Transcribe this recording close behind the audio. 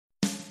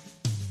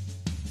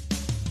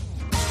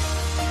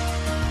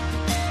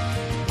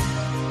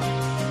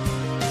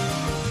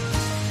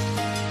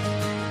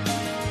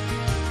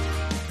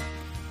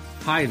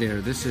Hi there,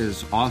 this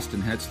is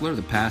Austin Hetsler,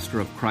 the pastor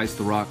of Christ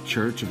the Rock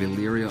Church of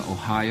Elyria,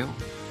 Ohio.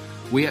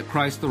 We at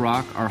Christ the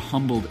Rock are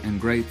humbled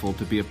and grateful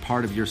to be a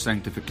part of your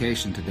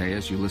sanctification today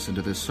as you listen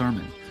to this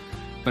sermon.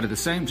 But at the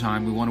same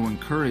time, we want to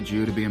encourage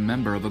you to be a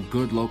member of a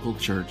good local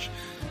church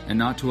and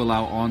not to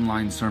allow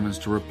online sermons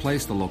to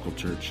replace the local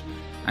church,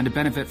 and to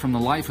benefit from the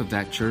life of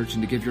that church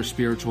and to give your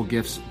spiritual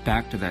gifts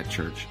back to that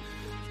church.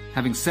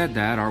 Having said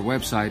that, our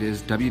website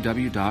is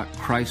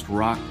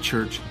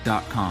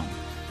www.christrockchurch.com.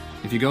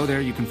 If you go there,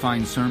 you can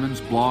find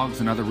sermons, blogs,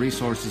 and other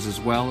resources, as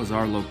well as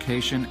our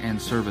location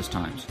and service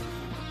times.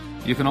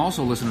 You can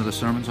also listen to the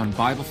sermons on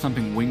Bible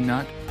Thumping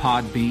Wingnut,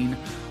 Podbean,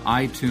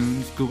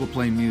 iTunes, Google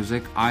Play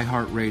Music,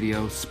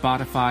 iHeartRadio,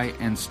 Spotify,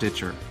 and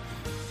Stitcher.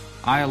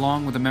 I,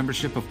 along with the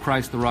membership of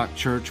Christ the Rock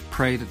Church,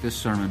 pray that this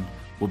sermon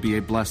will be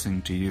a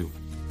blessing to you.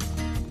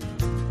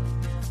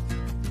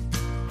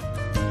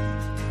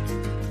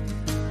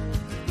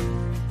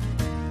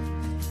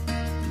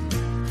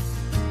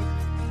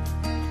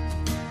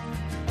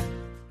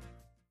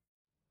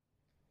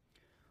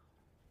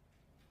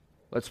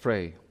 Let's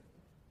pray.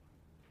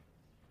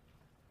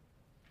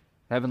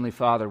 Heavenly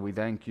Father, we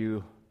thank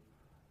you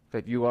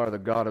that you are the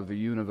God of the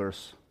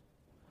universe.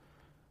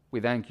 We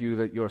thank you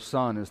that your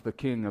Son is the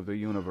King of the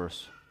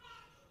universe.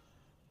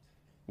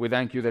 We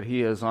thank you that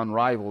he is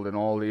unrivaled in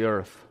all the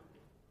earth.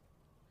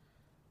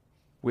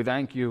 We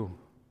thank you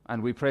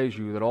and we praise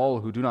you that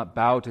all who do not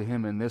bow to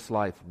him in this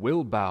life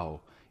will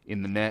bow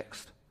in the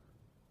next.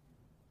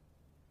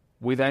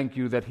 We thank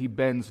you that he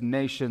bends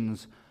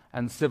nations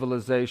and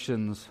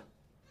civilizations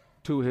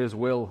to his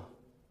will.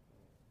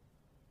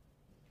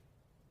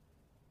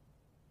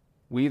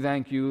 We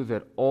thank you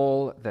that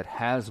all that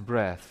has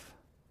breath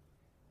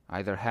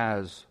either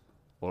has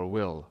or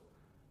will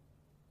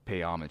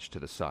pay homage to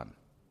the Son.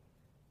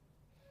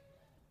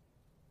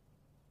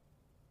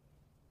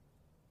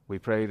 We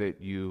pray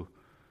that you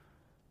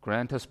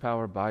grant us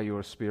power by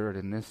your Spirit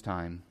in this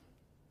time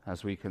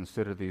as we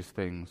consider these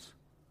things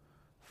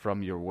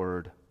from your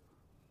word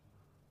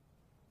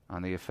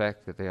on the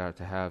effect that they are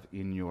to have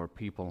in your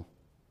people.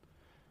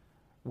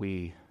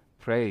 We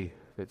pray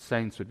that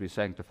saints would be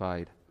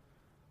sanctified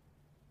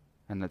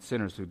and that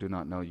sinners who do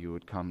not know you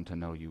would come to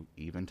know you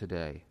even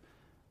today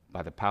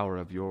by the power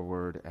of your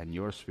word and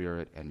your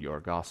Spirit and your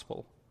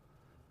gospel.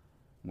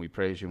 We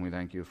praise you and we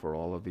thank you for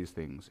all of these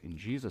things. In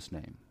Jesus'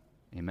 name,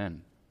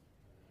 amen.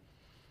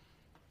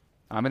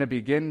 I'm going to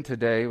begin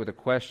today with a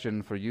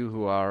question for you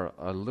who are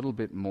a little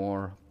bit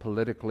more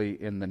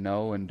politically in the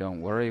know, and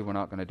don't worry, we're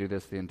not going to do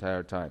this the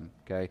entire time,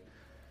 okay?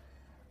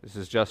 This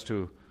is just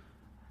to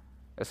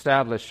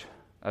establish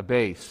a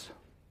base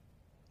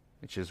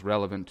which is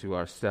relevant to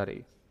our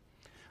study.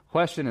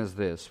 Question is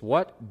this: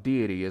 what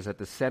deity is at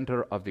the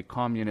center of the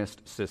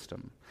communist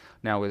system?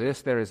 Now, with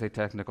this, there is a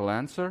technical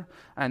answer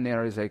and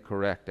there is a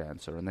correct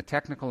answer. And the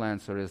technical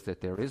answer is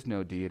that there is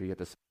no deity at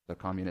the center of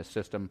the communist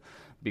system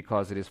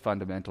because it is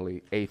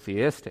fundamentally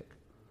atheistic.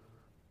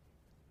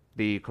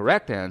 The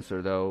correct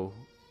answer, though,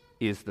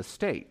 is the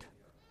state.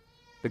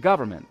 The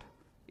government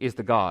is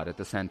the God at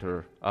the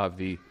center of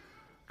the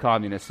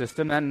communist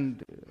system,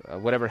 and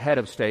whatever head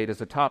of state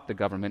is atop the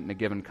government in a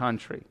given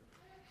country.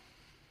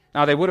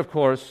 Now, they would, of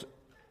course,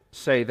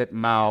 say that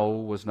Mao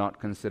was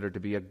not considered to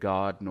be a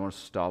god, nor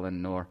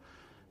Stalin, nor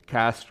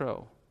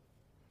Castro.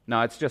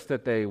 Now, it's just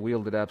that they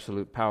wielded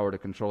absolute power to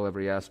control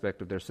every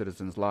aspect of their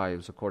citizens'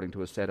 lives according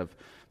to a set of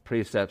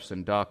precepts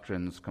and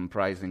doctrines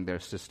comprising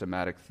their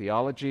systematic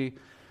theology,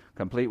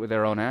 complete with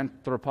their own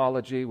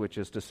anthropology, which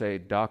is to say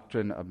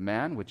doctrine of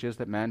man, which is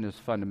that man is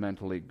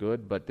fundamentally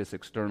good, but this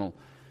external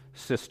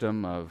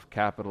system of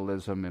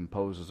capitalism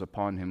imposes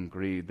upon him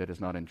greed that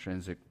is not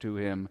intrinsic to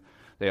him.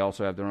 They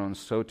also have their own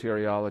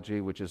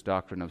soteriology, which is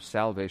doctrine of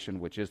salvation,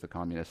 which is the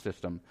communist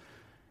system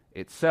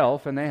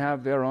itself, and they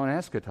have their own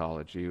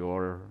eschatology,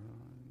 or,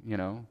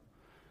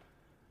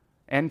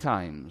 end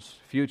times,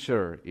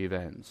 future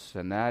events,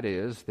 and that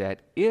is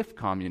that if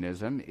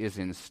communism is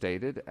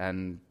instated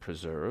and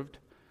preserved,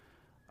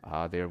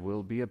 there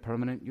will be a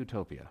permanent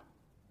utopia,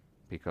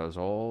 because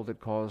all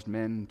that caused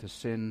men to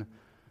sin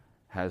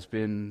has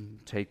been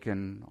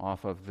taken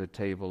off of the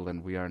table,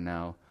 and we are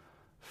now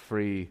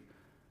free,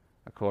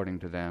 according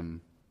to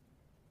them,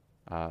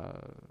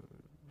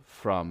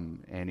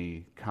 from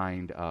any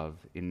kind of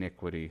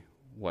iniquity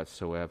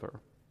whatsoever.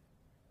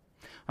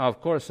 Now,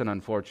 of course, and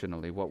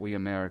unfortunately, what we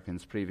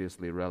Americans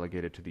previously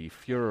relegated to the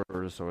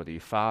Führers or the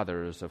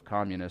fathers of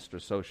communist or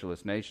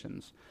socialist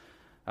nations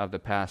of the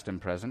past and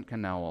present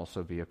can now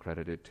also be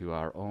accredited to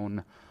our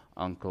own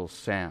Uncle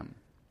Sam.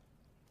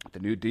 The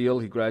New Deal,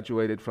 he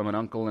graduated from an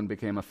uncle and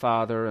became a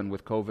father, and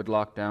with COVID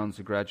lockdowns,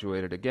 he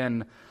graduated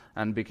again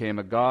and became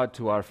a god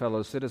to our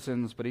fellow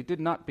citizens, but he did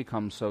not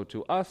become so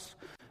to us,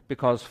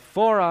 because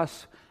for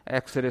us,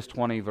 Exodus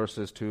 20,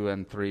 verses 2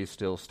 and 3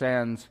 still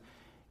stands,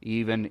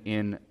 even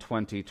in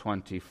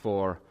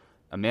 2024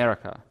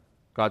 America.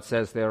 God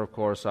says there, of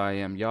course, I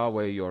am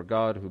Yahweh, your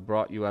God, who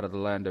brought you out of the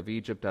land of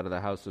Egypt, out of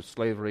the house of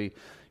slavery.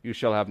 You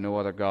shall have no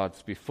other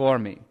gods before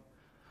me.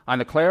 And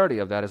the clarity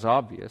of that is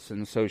obvious,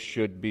 and so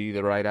should be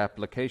the right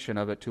application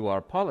of it to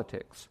our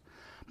politics.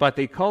 But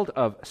the cult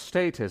of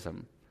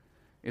statism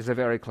is a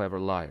very clever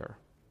liar,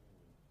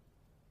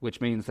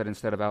 which means that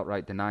instead of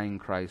outright denying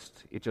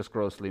Christ, it just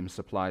grossly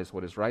misapplies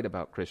what is right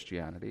about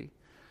Christianity.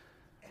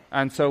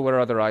 And so where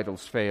other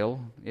idols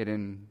fail, it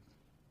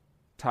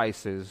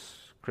entices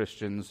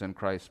Christians and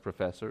Christ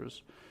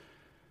professors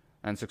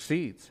and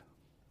succeeds.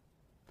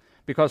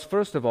 Because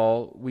first of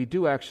all, we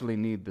do actually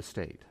need the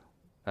state,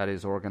 that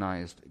is,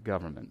 organized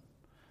government.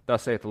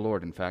 Thus saith the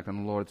Lord, in fact,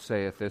 and the Lord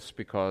saith this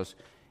because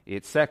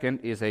it,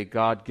 second, is a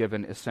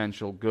God-given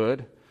essential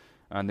good,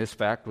 and this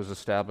fact was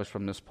established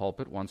from this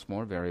pulpit once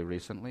more very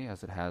recently,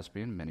 as it has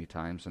been many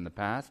times in the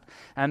past.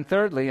 And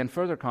thirdly, and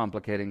further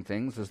complicating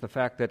things, is the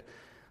fact that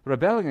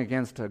rebelling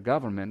against a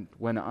government,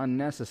 when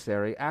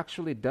unnecessary,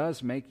 actually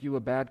does make you a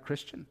bad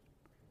Christian.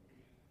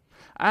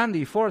 And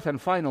the fourth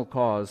and final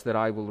cause that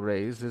I will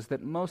raise is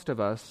that most of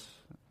us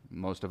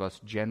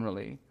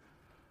generally,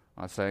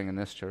 I'm not saying in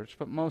this church,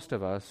 but most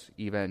of us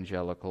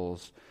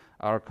evangelicals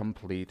are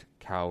complete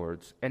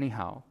cowards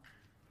anyhow.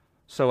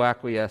 So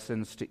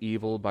acquiescence to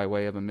evil by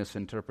way of a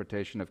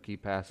misinterpretation of key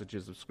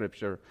passages of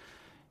Scripture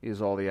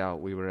is all the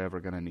out we were ever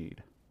going to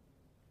need.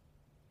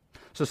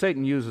 So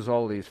Satan uses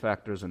all these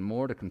factors and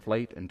more to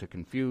conflate and to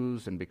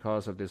confuse, and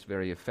because of this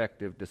very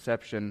effective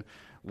deception,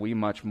 we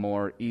much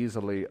more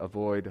easily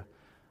avoid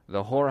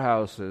the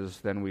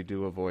whorehouses than we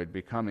do avoid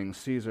becoming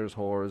Caesar's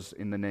whores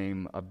in the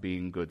name of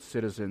being good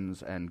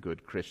citizens and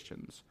good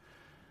Christians.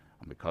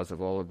 And because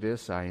of all of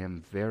this, I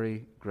am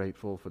very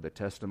grateful for the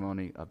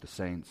testimony of the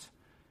saints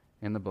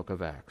in the book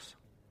of Acts.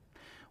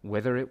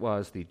 Whether it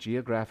was the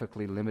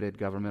geographically limited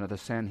government of the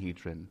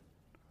Sanhedrin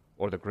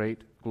or the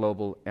great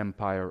global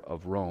empire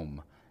of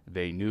Rome,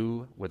 they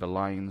knew where the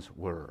lines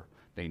were.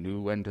 They knew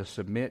when to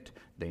submit,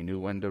 they knew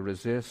when to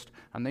resist,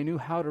 and they knew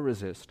how to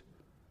resist.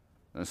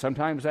 And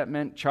sometimes that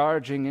meant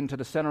charging into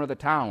the center of the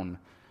town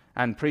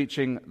and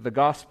preaching the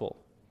gospel.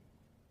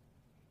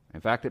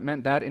 In fact, it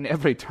meant that in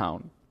every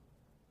town.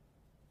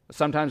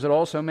 Sometimes it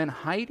also meant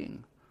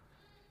hiding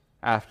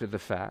after the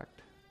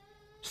fact.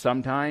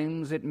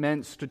 Sometimes it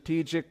meant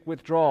strategic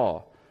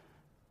withdrawal.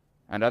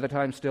 And other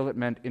times still it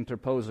meant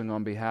interposing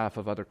on behalf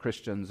of other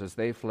Christians as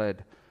they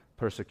fled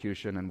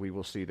persecution, and we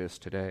will see this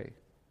today.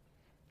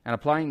 And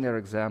applying their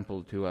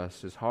example to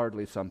us is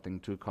hardly something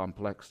too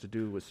complex to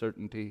do with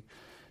certainty.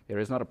 There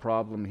is not a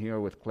problem here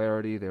with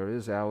clarity. There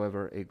is,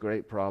 however, a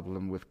great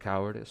problem with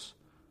cowardice.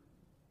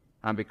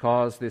 And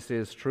because this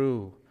is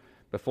true,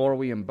 before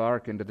we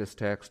embark into this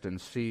text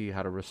and see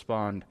how to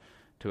respond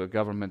to a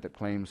government that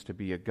claims to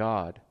be a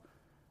god,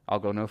 I'll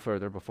go no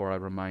further before I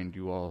remind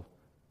you all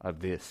of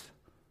this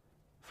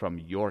from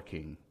your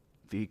King,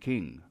 the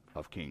King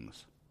of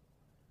Kings.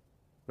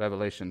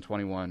 Revelation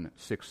 21,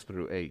 6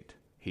 through 8.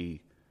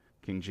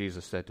 King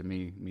Jesus, said to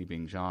me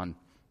being John,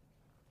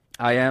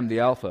 I am the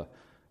Alpha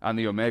and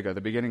the Omega,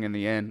 the beginning and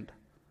the end.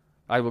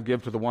 I will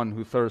give to the one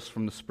who thirsts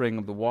from the spring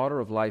of the water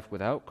of life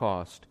without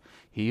cost.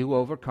 He who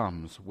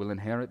overcomes will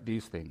inherit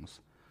these things,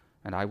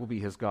 and I will be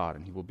his God,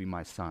 and he will be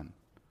my son.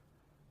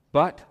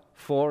 But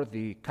for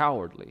the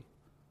cowardly,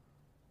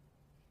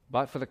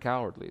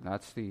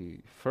 that's the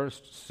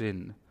first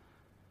sin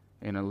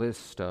in a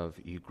list of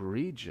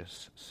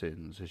egregious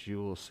sins, as you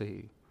will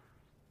see.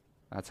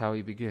 That's how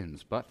he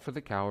begins. But for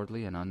the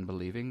cowardly and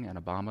unbelieving and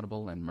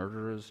abominable and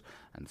murderers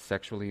and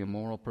sexually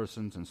immoral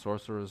persons and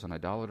sorcerers and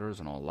idolaters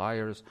and all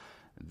liars,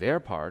 their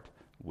part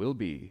will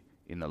be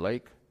in the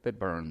lake that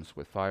burns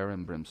with fire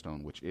and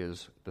brimstone, which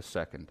is the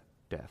second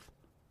death.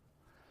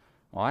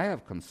 Well, I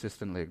have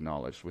consistently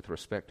acknowledged with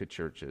respect to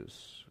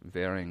churches,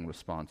 varying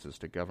responses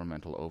to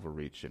governmental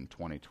overreach in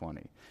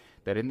 2020,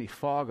 that in the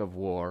fog of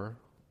war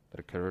that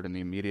occurred in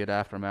the immediate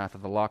aftermath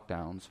of the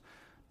lockdowns,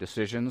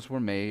 decisions were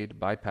made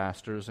by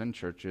pastors and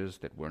churches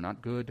that were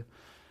not good,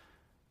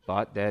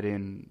 but that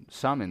in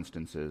some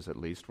instances, at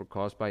least, were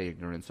caused by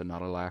ignorance and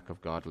not a lack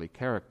of godly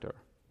character.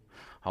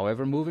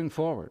 However, moving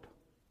forward,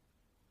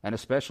 and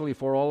especially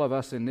for all of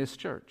us in this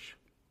church,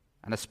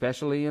 and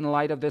especially in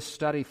light of this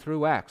study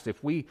through Acts,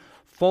 if we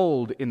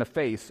fold in the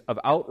face of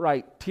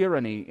outright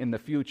tyranny in the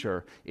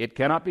future, it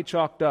cannot be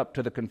chalked up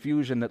to the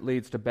confusion that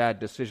leads to bad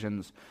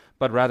decisions,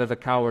 but rather the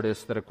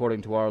cowardice that,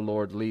 according to our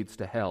Lord, leads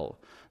to hell.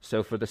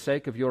 So for the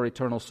sake of your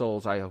eternal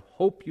souls, I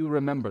hope you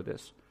remember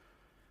this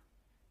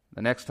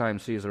the next time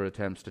Caesar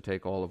attempts to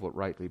take all of what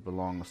rightly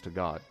belongs to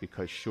God,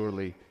 because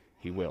surely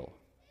he will,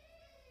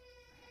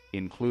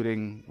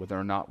 including whether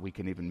or not we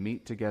can even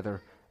meet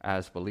together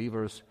as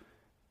believers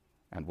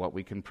and what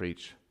we can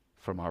preach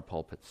from our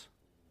pulpits.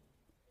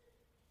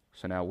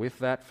 So now with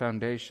that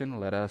foundation,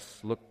 let us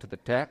look to the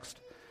text.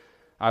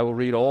 I will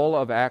read all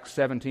of Acts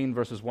 17,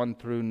 verses 1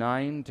 through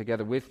 9,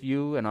 together with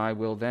you, and I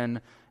will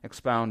then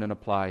expound and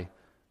apply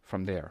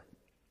from there.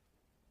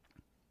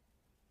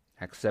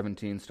 Acts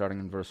 17, starting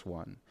in verse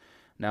 1.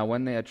 Now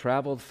when they had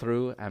traveled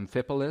through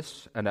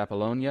Amphipolis and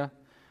Apollonia,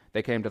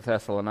 They came to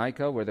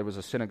Thessalonica, where there was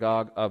a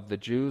synagogue of the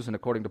Jews, and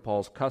according to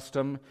Paul's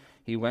custom,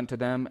 he went to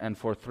them and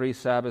for 3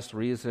 Sabbaths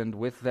reasoned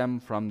with them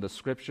from the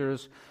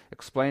Scriptures,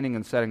 explaining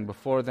and setting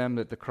before them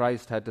that the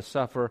Christ had to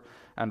suffer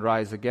and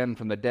rise again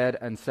from the dead,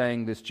 and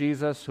saying, "This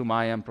Jesus, whom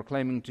I am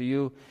proclaiming to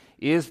you,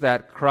 is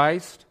that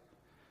Christ?"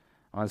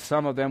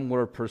 Some of them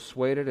were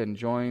persuaded and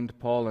joined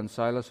Paul and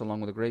Silas, along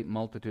with a great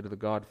multitude of the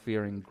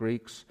God-fearing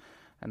Greeks,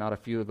 and not a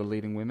few of the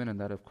leading women, and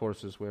that, of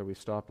course, is where we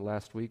stopped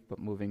last week, but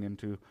moving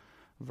into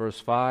Verse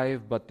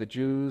 5, "But the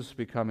Jews,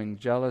 becoming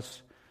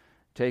jealous,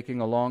 taking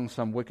along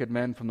some wicked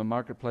men from the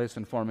marketplace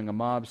and forming a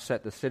mob,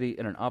 set the city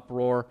in an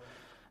uproar,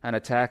 and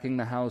attacking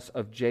the house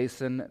of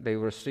Jason, they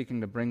were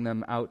seeking to bring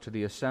them out to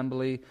the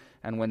assembly.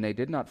 And when they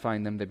did not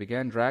find them, they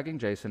began dragging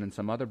Jason and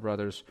some other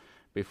brothers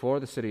before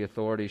the city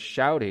authorities,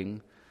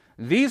 shouting,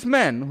 'These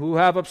men who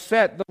have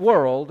upset the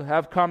world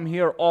have come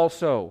here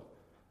also,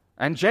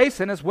 and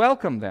Jason has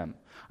welcomed them.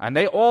 And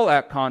they all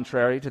act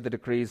contrary to the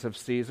decrees of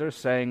Caesar,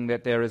 saying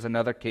that there is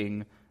another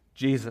king,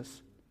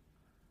 Jesus.'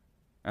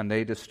 And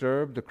they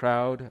disturbed the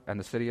crowd and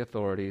the city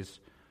authorities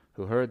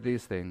who heard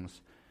these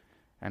things.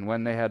 And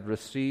when they had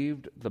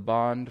received the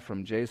bond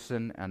from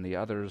Jason and the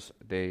others,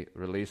 they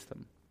released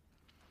them."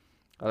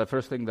 The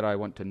first thing that I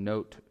want to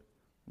note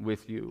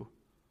with you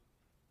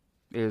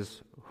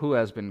is who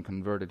has been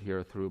converted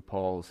here through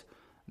Paul's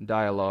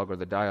dialogue, or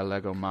the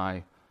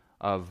dialegomai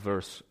of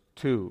verse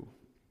 2.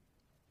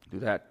 Do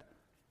that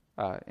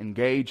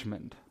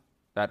engagement,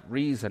 that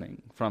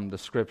reasoning from the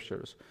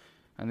Scriptures.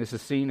 And this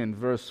is seen in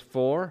verse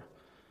 4,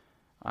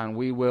 and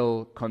we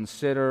will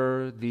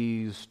consider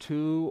these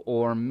 2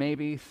 or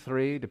maybe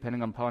 3,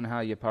 depending upon how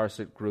you parse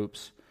it,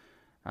 groups,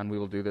 and we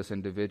will do this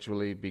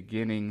individually,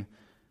 beginning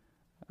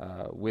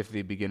with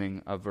the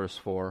beginning of verse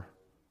 4,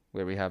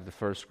 where we have the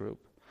first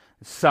group.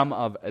 Some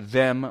of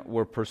them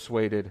were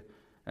persuaded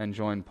and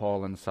joined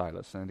Paul and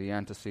Silas. And the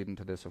antecedent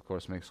to this, of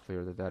course, makes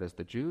clear that that is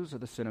the Jews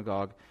of the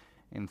synagogue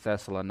in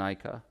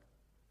Thessalonica,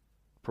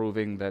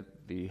 proving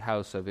that the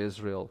house of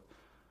Israel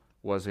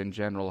was in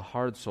general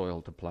hard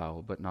soil to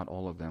plow, but not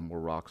all of them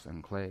were rocks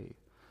and clay.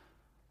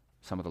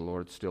 Some of the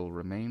Lord still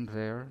remained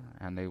there,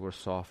 and they were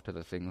soft to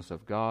the things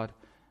of God,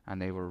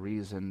 and they were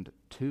reasoned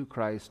to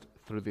Christ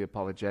through the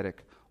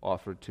apologetic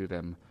offered to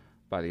them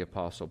by the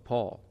Apostle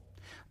Paul.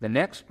 The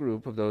next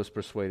group of those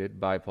persuaded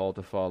by Paul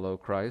to follow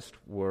Christ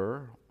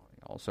were,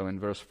 also in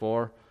verse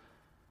 4,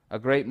 a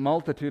great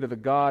multitude of the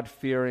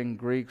God-fearing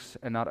Greeks,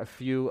 and not a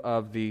few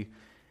of the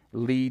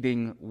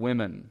leading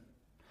women.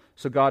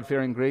 So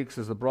God-fearing Greeks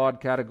is the broad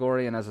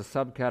category, and as a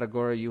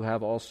subcategory you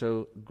have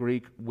also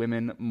Greek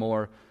women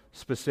more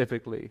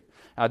specifically.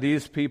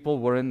 These people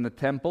were in the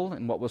temple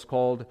in what was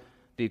called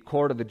the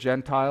court of the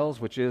Gentiles,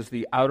 which is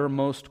the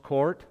outermost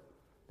court.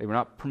 They were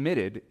not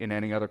permitted in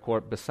any other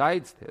court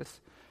besides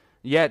this.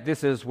 Yet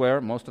this is where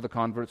most of the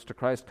converts to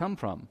Christ come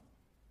from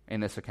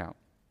in this account.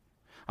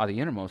 The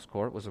innermost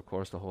court was, of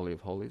course, the Holy of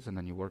Holies, and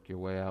then you work your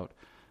way out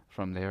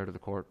from there to the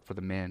court for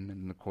the men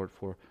and the court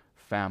for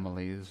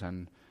families,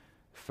 and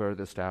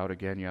furthest out,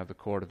 again, you have the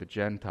court of the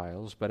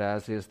Gentiles. But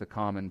as is the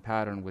common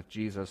pattern with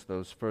Jesus,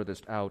 those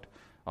furthest out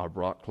are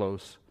brought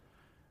close,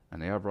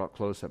 and they are brought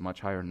close at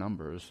much higher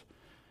numbers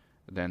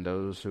than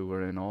those who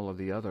were in all of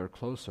the other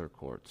closer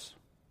courts.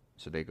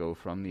 So they go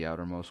from the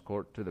outermost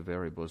court to the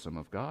very bosom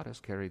of God,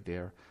 as carried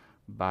there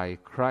by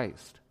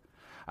Christ.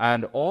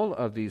 And all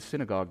of these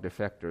synagogue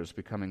defectors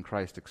becoming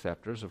Christ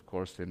acceptors, of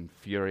course,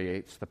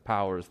 infuriates the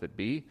powers that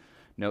be.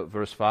 Note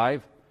verse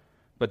 5,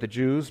 "But the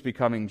Jews,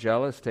 becoming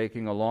jealous,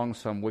 taking along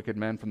some wicked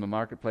men from the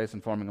marketplace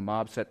and forming a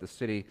mob, set the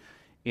city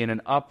in an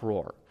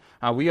uproar."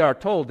 Now, we are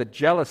told that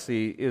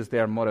jealousy is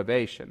their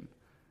motivation.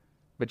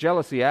 But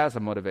jealousy as a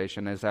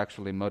motivation is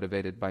actually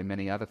motivated by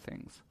many other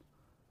things.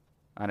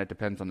 And it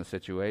depends on the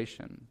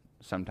situation.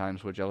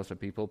 Sometimes we're jealous of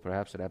people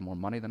perhaps that have more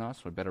money than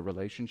us, or better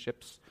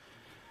relationships.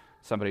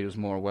 Somebody who's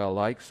more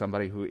well-liked,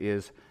 somebody who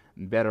is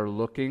better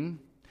looking.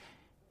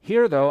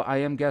 Here, though, I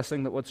am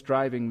guessing that what's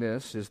driving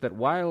this is that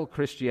while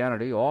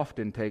Christianity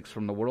often takes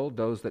from the world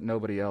those that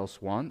nobody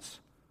else wants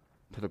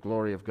to the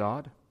glory of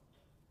God,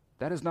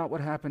 that is not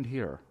what happened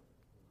here.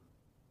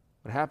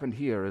 What happened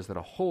here is that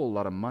a whole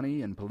lot of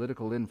money and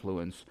political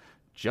influence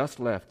just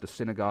left the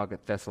synagogue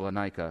at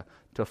Thessalonica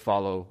to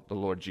follow the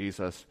Lord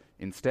Jesus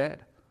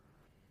instead.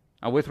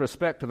 Now, with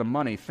respect to the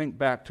money, think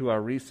back to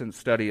our recent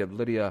study of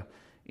Lydia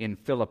in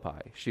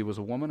Philippi. She was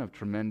a woman of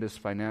tremendous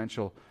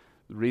financial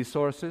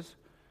resources.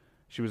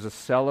 She was a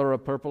seller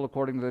of purple,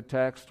 according to the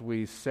text.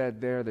 We said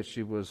there that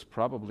she was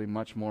probably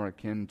much more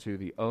akin to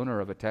the owner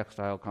of a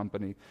textile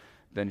company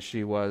than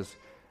she was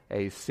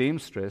a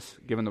seamstress,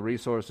 given the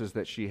resources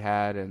that she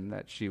had and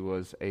that she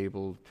was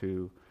able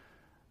to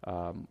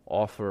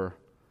offer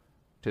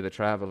to the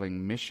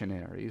traveling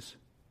missionaries.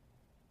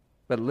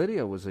 But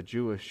Lydia was a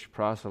Jewish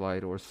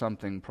proselyte, or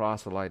something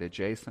proselyte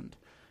adjacent,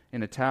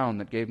 in a town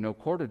that gave no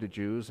quarter to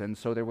Jews, and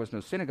so there was no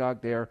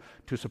synagogue there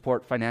to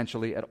support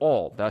financially at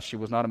all. Thus, she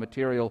was not a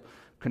material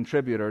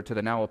contributor to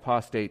the now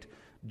apostate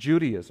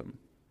Judaism.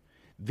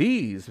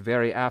 These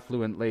very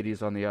affluent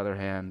ladies, on the other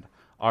hand,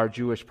 are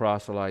Jewish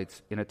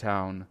proselytes in a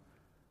town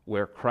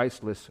where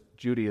Christless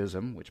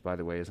Judaism, which by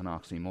the way is an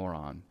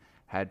oxymoron,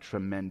 had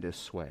tremendous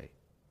sway.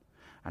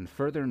 And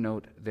further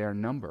note their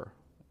number,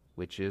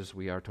 which is,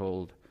 we are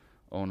told,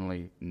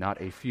 only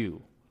not a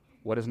few.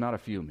 What does not a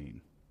few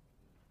mean?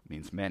 It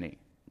means many.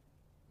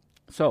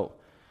 So,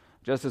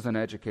 just as an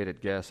educated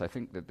guess, I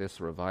think that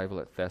this revival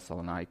at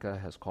Thessalonica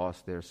has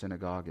cost their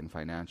synagogue in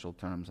financial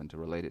terms, and to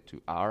relate it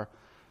to our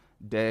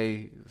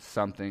day,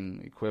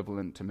 something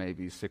equivalent to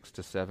maybe 6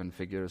 to 7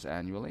 figures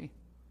annually,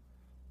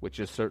 which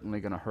is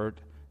certainly going to hurt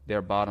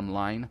their bottom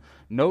line.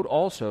 Note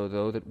also,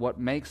 though, that what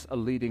makes a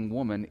leading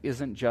woman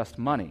isn't just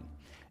money.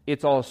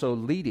 It's also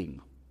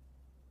leading.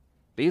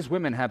 These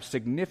women have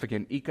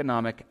significant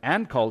economic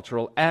and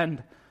cultural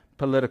and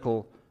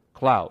political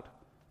clout.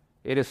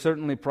 It is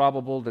certainly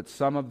probable that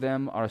some of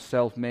them are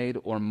self-made,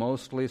 or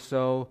mostly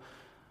so,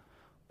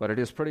 but it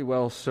is pretty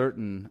well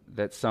certain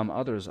that some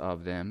others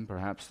of them,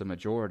 perhaps the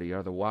majority,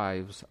 are the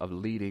wives of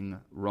leading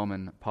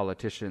Roman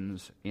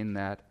politicians in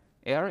that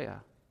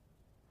area.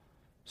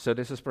 So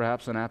this is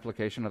perhaps an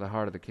application of the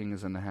heart of the king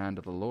is in the hand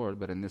of the Lord,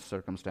 but in this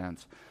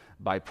circumstance,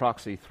 by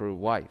proxy through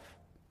wife.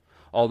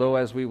 Although,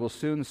 as we will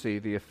soon see,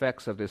 the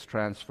effects of this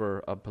transfer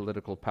of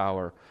political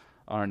power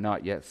are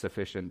not yet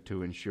sufficient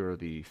to ensure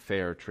the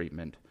fair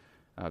treatment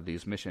of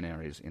these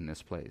missionaries in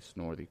this place,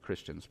 nor the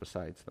Christians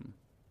besides them.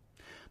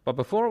 But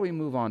before we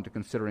move on to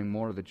considering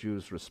more of the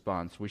Jews'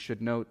 response, we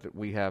should note that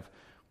we have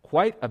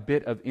quite a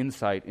bit of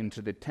insight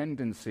into the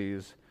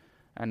tendencies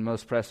and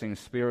most pressing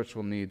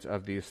spiritual needs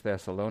of these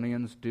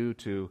Thessalonians due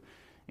to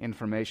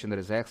information that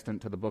is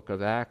extant to the book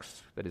of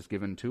Acts that is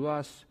given to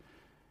us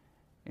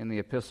in the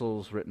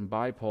epistles written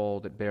by Paul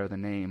that bear the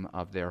name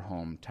of their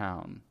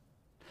hometown.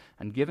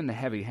 And given the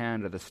heavy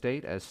hand of the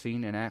state, as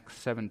seen in Acts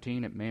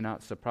 17, it may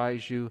not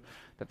surprise you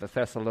that the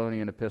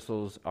Thessalonian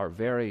epistles are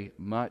very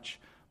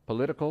much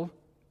political.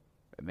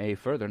 It may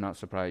further not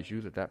surprise you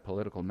that that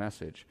political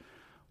message,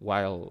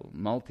 while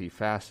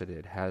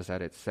multifaceted, has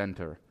at its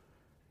center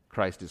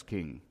Christ is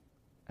king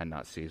and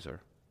not Caesar.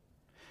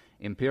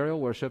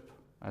 Imperial worship,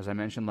 as I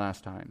mentioned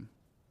last time,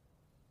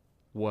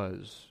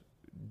 was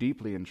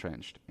deeply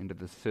entrenched into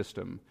the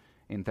system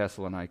in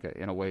Thessalonica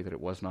in a way that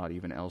it was not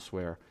even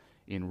elsewhere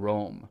in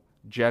Rome,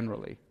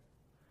 generally.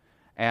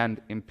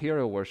 And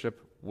imperial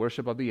worship,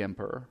 worship of the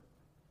emperor,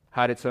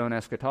 had its own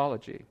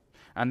eschatology.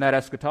 And that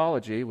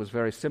eschatology was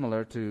very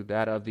similar to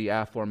that of the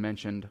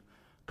aforementioned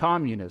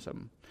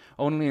communism.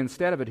 Only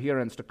instead of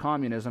adherence to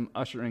communism,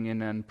 ushering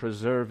in and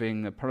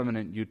preserving a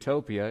permanent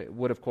utopia, it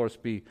would of course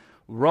be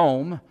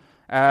Rome,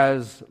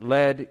 as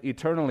led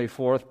eternally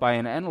forth by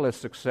an endless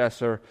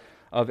successor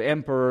of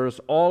emperors,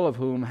 all of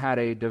whom had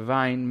a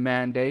divine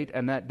mandate,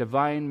 and that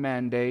divine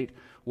mandate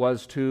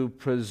was to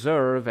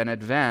preserve and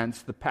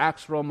advance the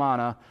Pax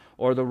Romana,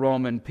 or the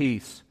Roman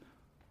peace,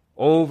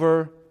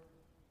 over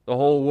the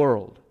whole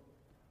world.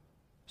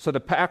 So the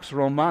Pax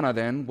Romana,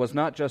 then, was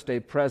not just a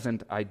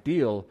present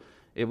ideal,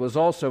 it was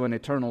also an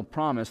eternal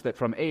promise that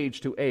from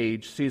age to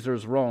age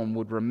Caesar's Rome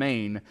would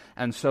remain,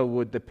 and so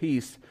would the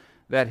peace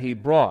that he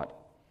brought.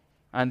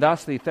 And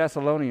thus the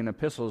Thessalonian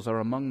epistles are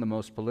among the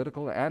most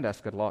political and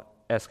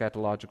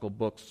eschatological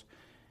books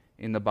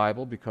in the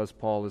Bible, because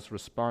Paul is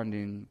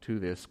responding to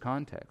this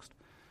context,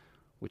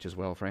 which is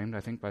well framed, I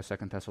think, by 2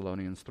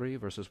 Thessalonians 3,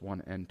 verses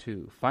 1 and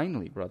 2.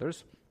 Finally,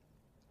 brothers,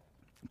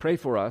 pray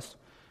for us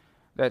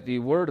that the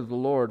word of the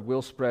Lord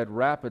will spread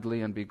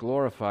rapidly and be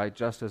glorified,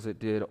 just as it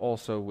did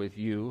also with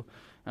you,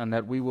 and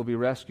that we will be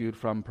rescued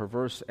from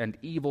perverse and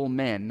evil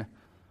men,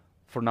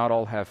 for not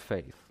all have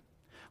faith.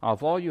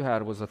 If all you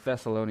had was a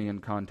Thessalonian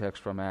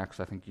context from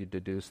Acts, I think you'd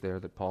deduce there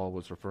that Paul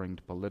was referring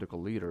to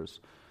political leaders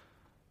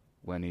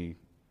when he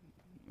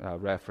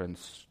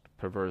referenced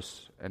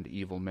perverse and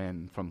evil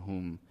men from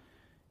whom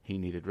he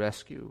needed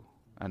rescue,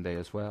 and they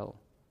as well.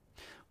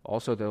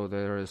 Also, though,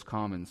 there is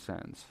common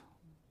sense,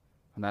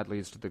 and that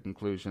leads to the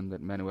conclusion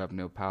that men who have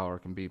no power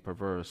can be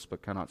perverse,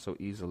 but cannot so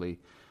easily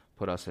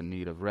put us in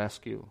need of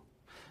rescue.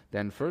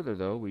 Then further,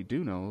 though, we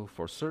do know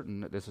for certain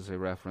that this is a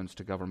reference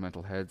to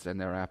governmental heads and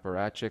their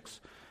apparatchiks,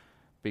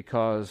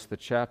 because the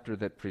chapter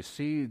that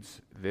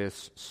precedes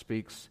this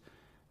speaks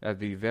of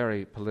the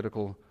very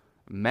political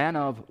man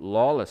of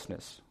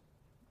lawlessness,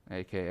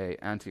 a.k.a.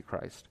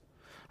 Antichrist.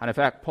 And in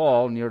fact,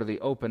 Paul, near to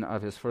the open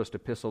of his first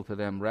epistle to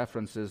them,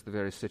 references the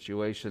very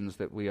situations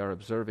that we are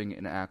observing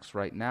in Acts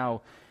right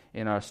now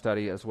in our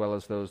study, as well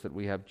as those that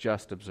we have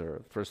just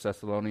observed. 1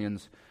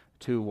 Thessalonians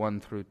 2, 1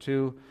 through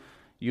 2.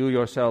 You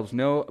yourselves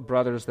know,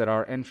 brothers, that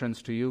our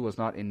entrance to you was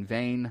not in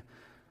vain,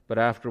 but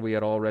after we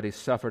had already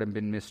suffered and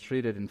been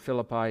mistreated in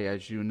Philippi,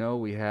 as you know,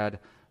 we had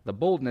the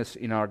boldness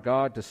in our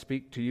God to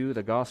speak to you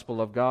the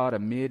gospel of God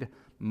amid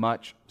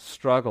much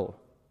struggle.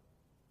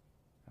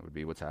 That would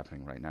be what's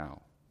happening right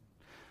now.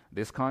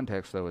 This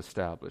context, though,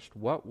 established,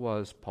 what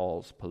was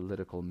Paul's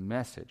political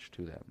message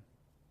to them?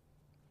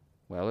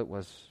 Well, it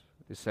was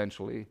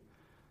essentially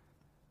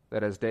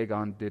that as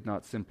Dagon did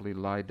not simply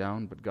lie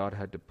down, but God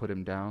had to put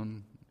him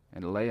down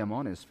and lay him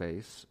on his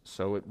face,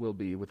 so it will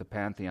be with the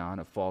pantheon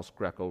of false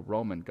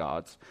Greco-Roman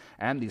gods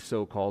and the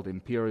so-called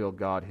imperial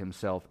God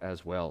himself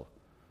as well.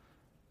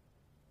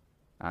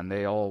 and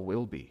they all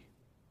will be,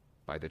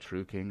 by the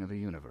true King of the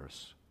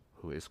universe,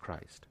 who is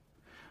Christ.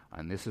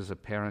 And this is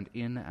apparent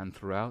in and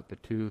throughout the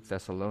 2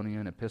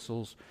 Thessalonian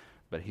epistles,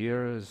 but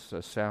here is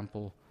a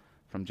sample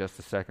from just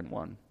the second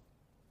one.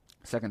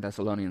 2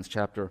 Thessalonians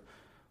chapter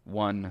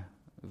 1,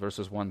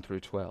 verses 1 through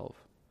 12.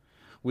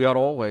 We ought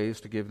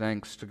always to give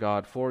thanks to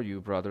God for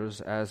you,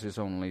 brothers, as is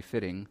only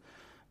fitting,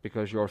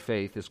 because your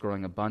faith is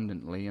growing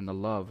abundantly, and the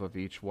love of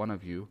each one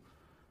of you,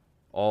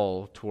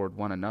 all toward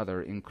one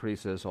another,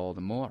 increases all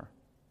the more,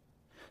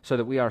 so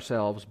that we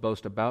ourselves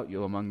boast about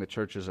you among the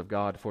churches of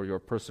God for your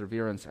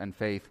perseverance and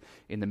faith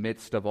in the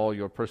midst of all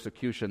your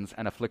persecutions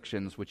and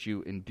afflictions which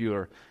you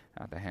endure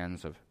at the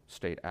hands of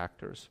state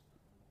actors.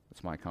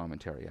 That's my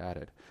commentary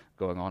added.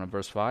 Going on in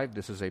verse 5,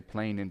 this is a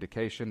plain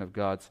indication of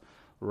God's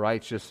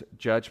righteous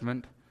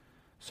judgment,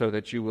 so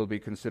that you will be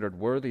considered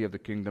worthy of the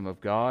kingdom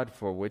of God,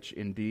 for which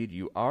indeed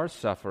you are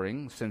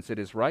suffering, since it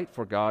is right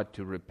for God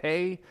to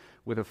repay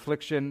with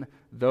affliction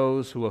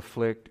those who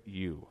afflict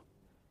you,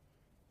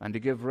 and to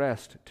give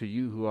rest to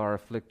you who are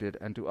afflicted,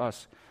 and to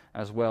us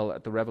as well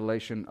at the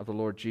revelation of the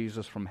Lord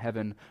Jesus from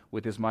heaven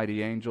with his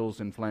mighty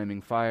angels in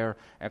flaming fire,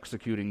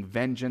 executing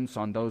vengeance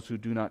on those who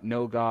do not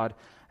know God,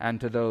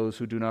 and to those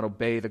who do not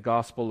obey the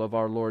gospel of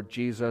our Lord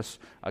Jesus.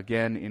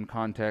 Again, in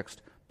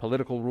context,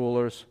 political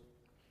rulers.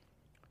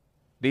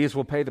 These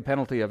will pay the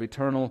penalty of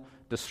eternal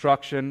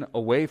destruction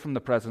away from the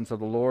presence of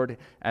the Lord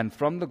and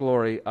from the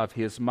glory of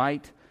his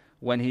might,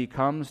 when he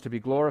comes to be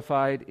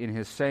glorified in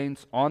his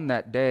saints on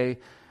that day,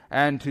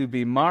 and to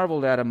be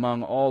marveled at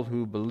among all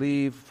who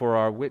believe, for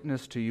our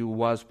witness to you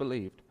was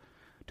believed.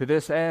 To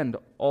this end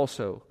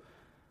also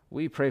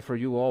we pray for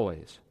you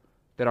always,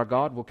 that our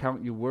God will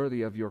count you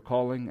worthy of your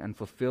calling and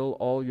fulfill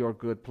all your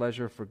good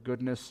pleasure for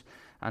goodness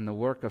and the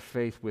work of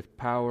faith with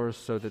power,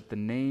 so that the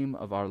name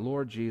of our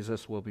Lord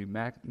Jesus will be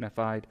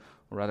magnified,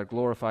 or rather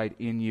glorified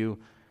in you,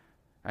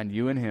 and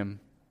you in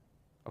him,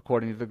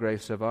 according to the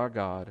grace of our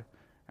God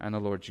and the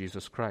Lord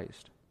Jesus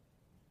Christ.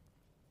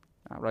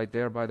 Now, right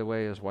there, by the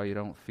way, is why you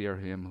don't fear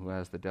him who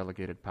has the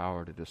delegated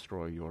power to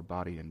destroy your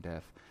body in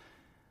death,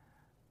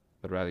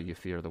 but rather you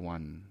fear the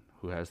one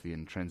who has the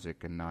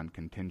intrinsic and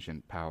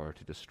non-contingent power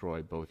to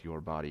destroy both your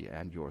body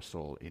and your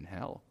soul in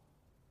hell.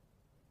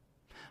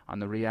 On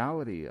the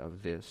reality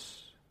of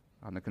this,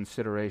 on the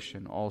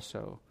consideration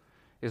also,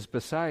 is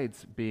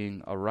besides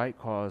being a right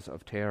cause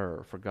of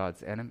terror for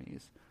God's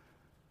enemies,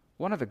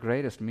 one of the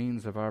greatest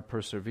means of our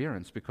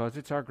perseverance, because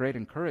it's our great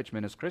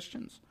encouragement as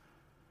Christians,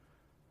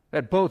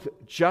 that both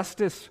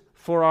justice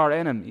for our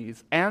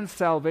enemies and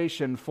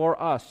salvation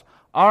for us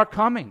are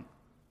coming.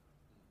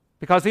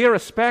 Because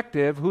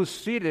irrespective who's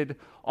seated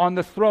on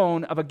the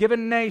throne of a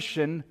given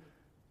nation,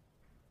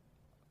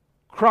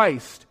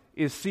 Christ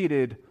is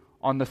seated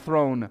on the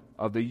throne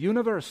of the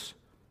universe,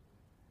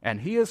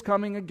 and he is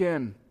coming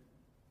again.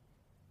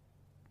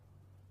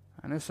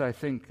 And this, I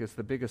think, is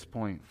the biggest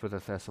point for the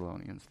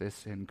Thessalonians,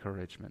 this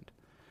encouragement.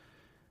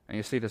 And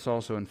you see this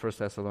also in 1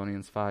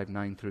 Thessalonians 5,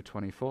 9 through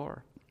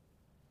 24.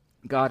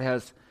 God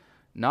has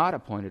not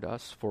appointed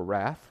us for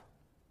wrath,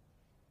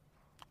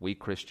 we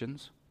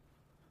Christians,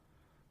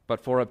 but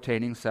for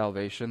obtaining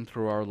salvation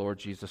through our Lord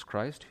Jesus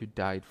Christ, who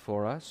died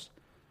for us,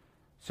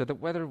 so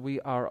that whether we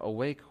are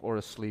awake or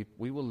asleep,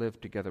 we will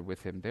live together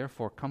with him.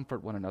 Therefore,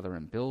 comfort one another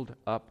and build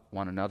up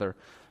one another,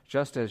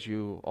 just as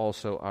you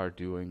also are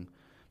doing.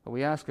 But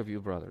we ask of you,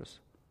 brothers,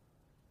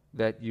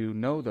 that you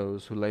know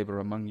those who labor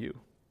among you,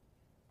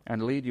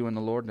 and lead you in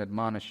the Lord and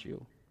admonish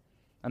you,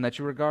 and that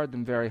you regard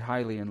them very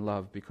highly in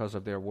love because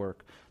of their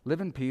work.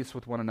 Live in peace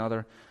with one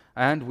another,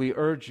 and we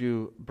urge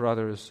you,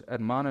 brothers,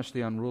 admonish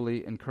the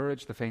unruly,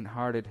 encourage the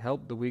faint-hearted,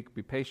 help the weak,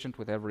 be patient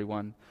with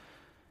everyone.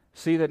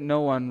 See that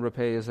no one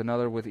repays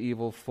another with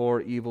evil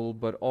for evil,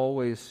 but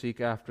always seek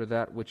after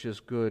that which is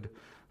good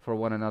for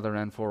one another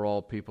and for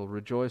all people.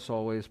 Rejoice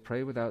always,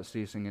 pray without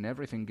ceasing, in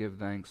everything give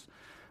thanks,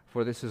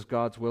 for this is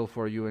God's will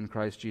for you in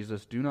Christ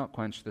Jesus. Do not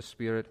quench the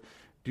Spirit,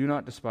 do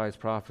not despise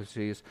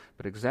prophecies,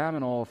 but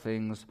examine all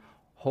things.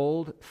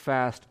 Hold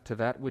fast to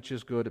that which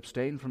is good,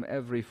 abstain from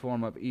every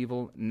form of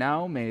evil.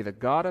 Now may the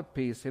God of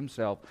peace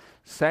himself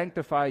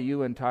sanctify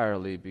you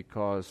entirely,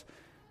 because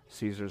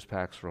Caesar's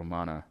Pax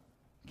Romana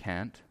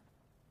can't.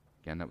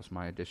 Again, that was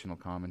my additional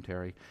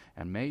commentary.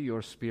 And may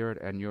your spirit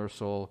and your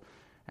soul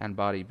and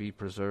body be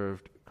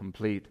preserved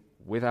complete,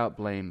 without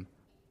blame.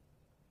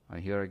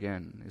 And here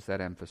again is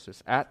that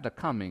emphasis, at the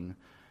coming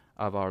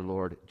of our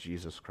Lord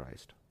Jesus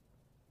Christ.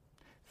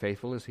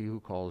 Faithful is he who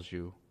calls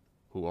you,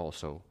 who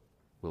also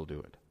will do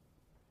it.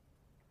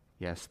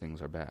 Yes,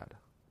 things are bad,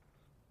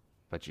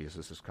 but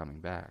Jesus is coming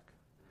back.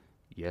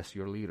 Yes,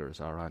 your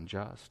leaders are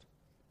unjust,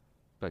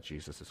 but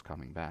Jesus is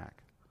coming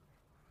back.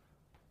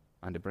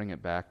 And to bring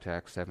it back to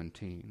Acts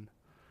 17,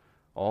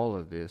 all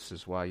of this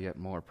is why yet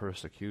more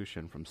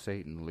persecution from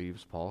Satan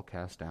leaves Paul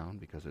cast down,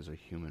 because as a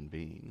human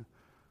being,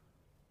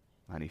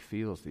 and he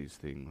feels these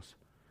things,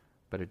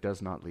 but it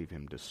does not leave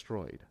him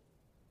destroyed.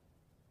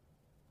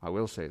 I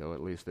will say, though,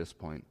 at least this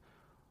point,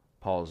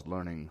 Paul's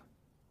learning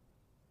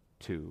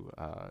to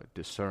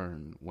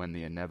discern when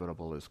the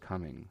inevitable is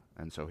coming,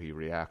 and so he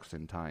reacts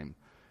in time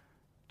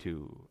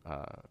to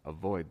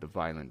avoid the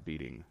violent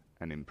beating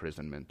and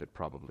imprisonment that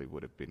probably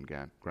would have been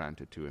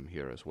granted to him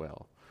here as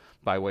well.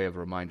 By way of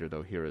reminder,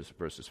 though, here is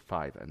verses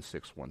 5 and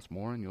 6 once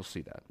more, and you'll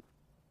see that.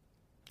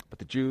 But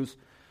the Jews,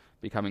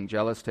 becoming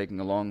jealous, taking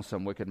along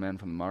some wicked men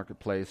from the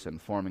marketplace and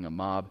forming a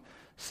mob,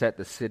 set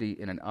the city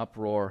in an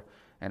uproar,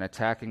 and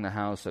attacking the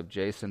house of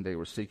Jason, they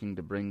were seeking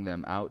to bring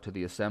them out to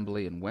the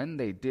assembly. And when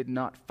they did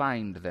not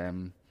find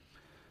them,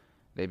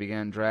 they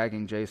began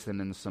dragging Jason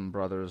and some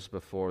brothers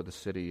before the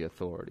city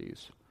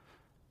authorities.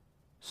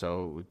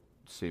 So it would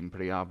seem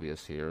pretty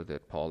obvious here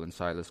that Paul and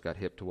Silas got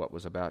hip to what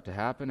was about to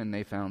happen, and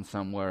they found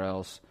somewhere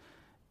else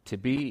to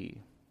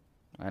be.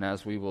 And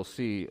as we will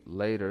see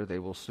later, they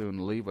will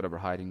soon leave whatever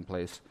hiding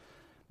place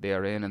they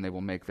are in, and they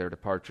will make their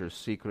departure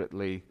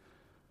secretly.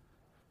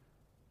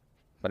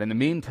 But in the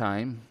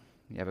meantime,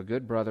 you have a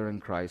good brother in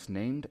Christ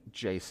named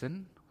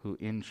Jason, who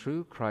in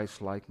true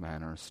Christ-like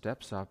manner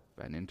steps up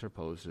and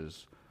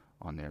interposes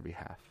on their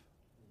behalf.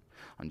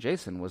 And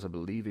Jason was a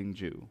believing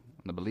Jew.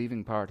 And the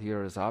believing part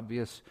here is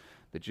obvious.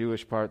 The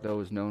Jewish part, though,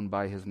 is known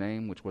by his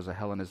name, which was a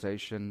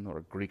Hellenization or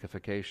a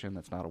Greekification.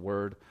 That's not a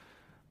word,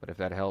 but if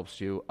that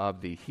helps you,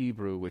 of the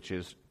Hebrew, which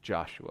is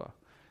Joshua,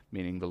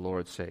 meaning the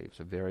Lord saves.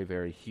 A very,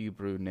 very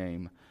Hebrew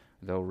name,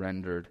 though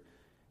rendered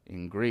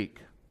in Greek.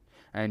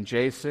 And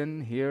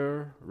Jason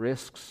here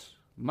risks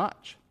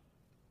much.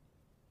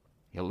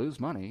 He'll lose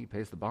money. He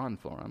pays the bond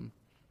for him.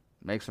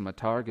 Makes him a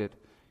target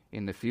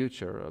in the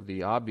future of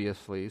the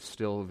obviously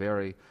still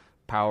very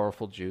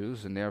powerful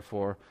Jews, and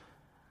therefore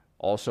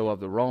also of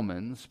the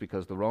Romans,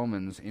 because the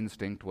Romans'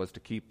 instinct was to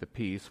keep the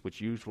peace,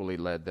 which usually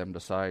led them to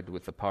side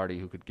with the party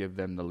who could give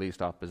them the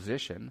least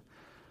opposition.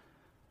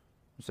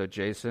 So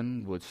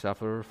Jason would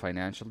suffer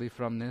financially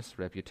from this,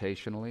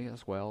 reputationally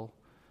as well.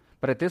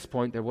 But at this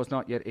point, there was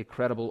not yet a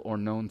credible or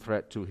known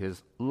threat to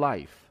his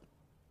life.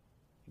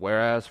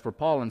 Whereas for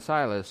Paul and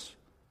Silas,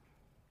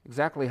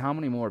 exactly how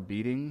many more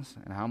beatings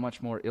and how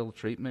much more ill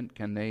treatment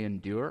can they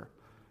endure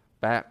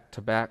back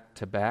to back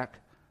to back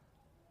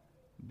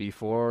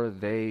before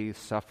they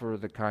suffer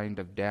the kind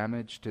of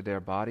damage to their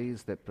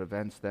bodies that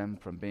prevents them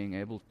from being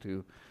able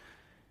to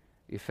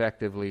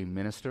effectively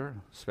minister,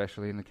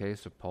 especially in the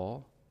case of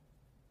Paul?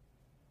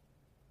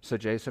 So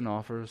Jason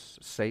offers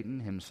Satan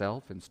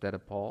himself instead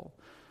of Paul,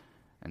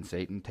 and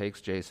Satan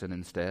takes Jason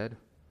instead.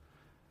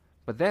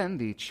 But then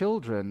the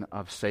children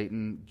of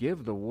Satan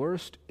give the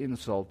worst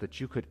insult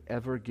that you could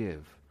ever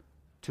give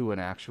to an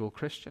actual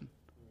Christian.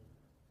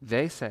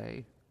 They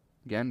say,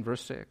 again,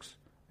 verse 6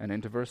 and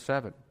into verse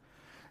 7,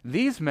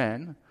 "These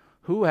men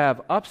who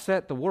have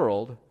upset the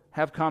world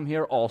have come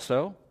here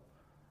also,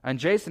 and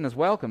Jason has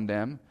welcomed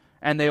them,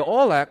 and they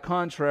all act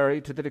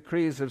contrary to the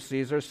decrees of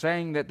Caesar,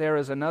 saying that there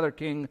is another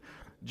king,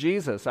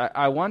 Jesus."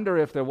 I wonder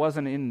if there was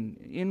an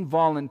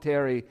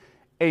involuntary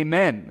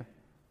amen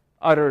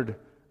uttered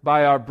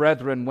by our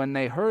brethren when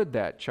they heard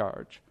that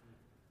charge.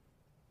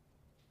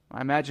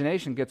 My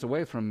imagination gets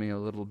away from me a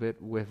little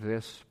bit with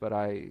this, but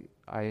I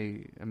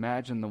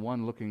imagine the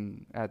one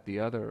looking at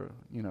the other,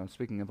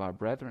 speaking of our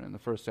brethren in the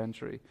first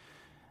century,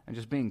 and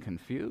just being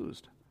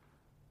confused.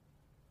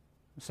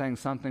 Saying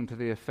something to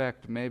the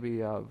effect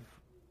maybe of,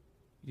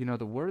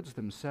 the words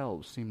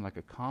themselves seem like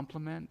a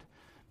compliment,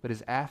 but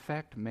his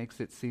affect makes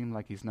it seem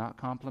like he's not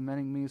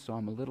complimenting me, so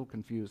I'm a little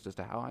confused as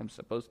to how I'm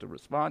supposed to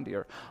respond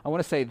here. I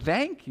want to say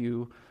thank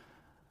you,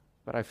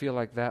 but I feel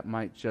like that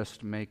might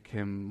just make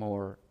him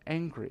more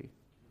angry.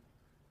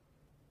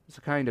 It's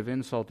a kind of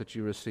insult that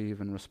you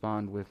receive and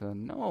respond with a,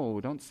 "No,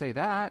 don't say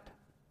that."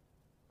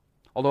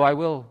 Although I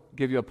will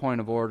give you a point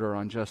of order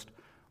on just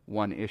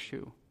one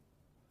issue,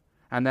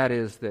 and that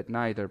is that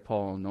neither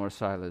Paul nor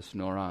Silas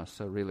nor us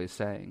are really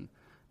saying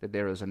that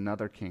there is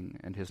another king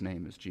and his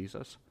name is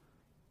Jesus.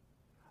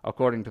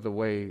 According to the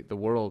way the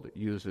world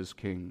uses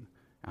king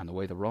and the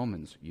way the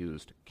Romans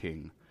used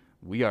king,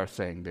 we are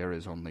saying there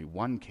is only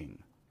one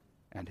king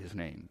and his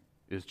name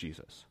is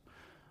Jesus.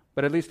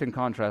 But at least in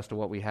contrast to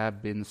what we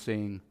have been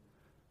seeing,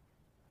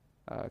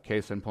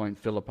 case in point,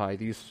 Philippi,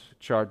 these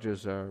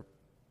charges are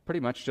pretty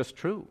much just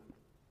true.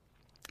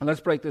 And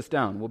let's break this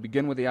down. We'll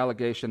begin with the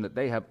allegation that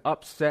they have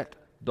upset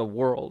the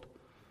world.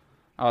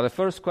 The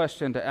first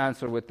question to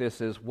answer with this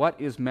is, what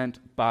is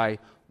meant by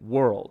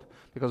world?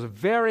 Because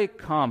very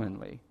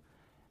commonly,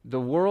 the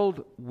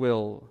world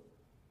will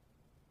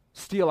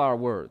steal our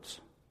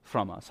words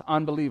from us.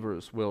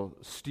 Unbelievers will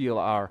steal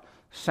our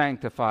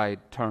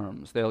sanctified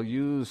terms. They'll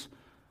use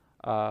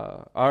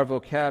our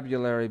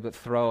vocabulary but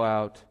throw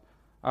out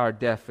our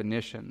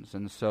definitions.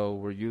 And so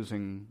we're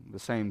using the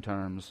same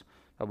terms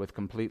with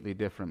completely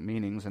different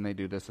meanings, and they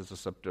do this as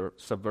a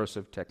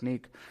subversive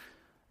technique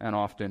and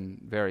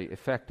often very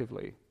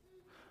effectively.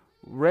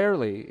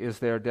 Rarely is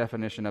their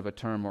definition of a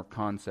term or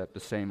concept the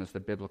same as the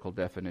biblical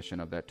definition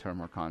of that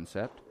term or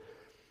concept,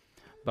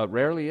 but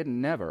rarely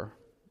and never,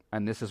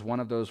 and this is one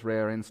of those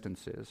rare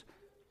instances,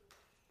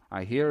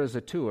 I hear as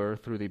a tour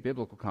through the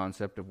biblical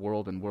concept of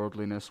world and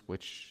worldliness,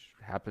 which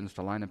happens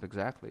to line up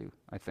exactly,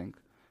 I think,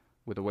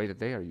 with the way that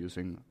they are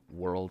using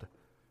world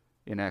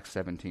in Acts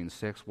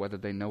 17:6, whether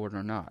they know it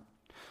or not.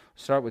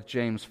 Start with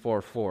James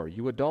 4:4.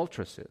 You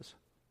adulteresses,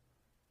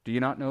 do you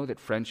not know that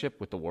friendship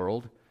with the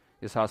world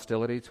is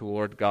hostility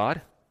toward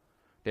God?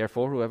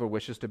 Therefore, whoever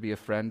wishes to be a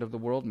friend of the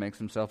world makes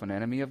himself an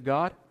enemy of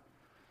God.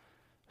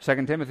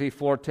 2 Timothy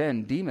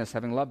 4:10, Demas,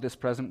 having loved this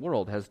present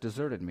world, has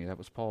deserted me. That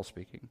was Paul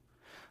speaking.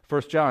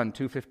 1 John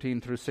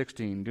 2:15 through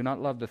 16, do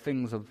not love the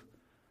things of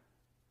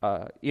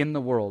in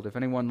the world. If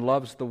anyone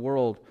loves the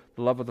world,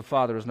 the love of the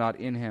Father is not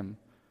in him.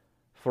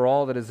 For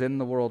all that is in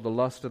the world, the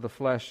lust of the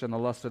flesh and the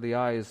lust of the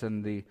eyes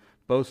and the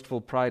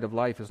boastful pride of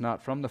life is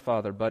not from the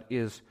Father, but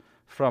is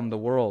from the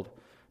world.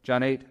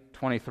 John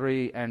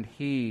 8:23, and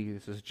he,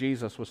 this is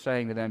Jesus, was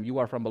saying to them, you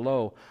are from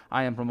below,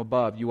 I am from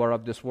above, you are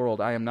of this world,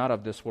 I am not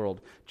of this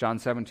world. John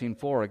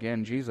 17:4,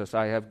 again Jesus,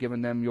 I have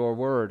given them your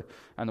word,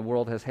 and the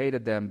world has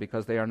hated them,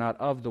 because they are not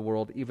of the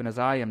world, even as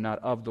I am not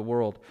of the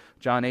world.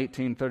 John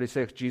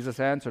 18:36, Jesus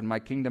answered, my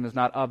kingdom is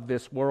not of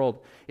this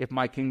world. If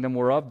my kingdom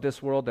were of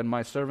this world, then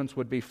my servants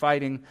would be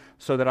fighting,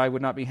 so that I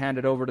would not be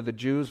handed over to the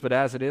Jews, but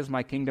as it is,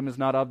 my kingdom is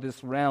not of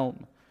this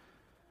realm.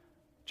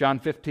 John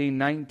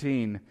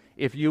 15:19,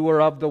 if you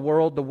were of the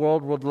world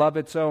would love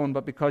its own,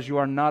 but because you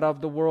are not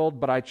of the world,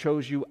 but I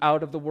chose you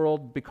out of the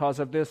world, because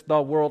of this,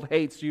 the world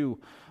hates you.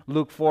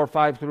 Luke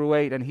 4:5 through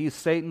 8, and he,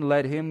 Satan,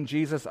 led him,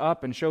 Jesus,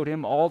 up and showed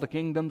him all the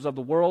kingdoms of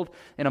the world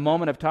in a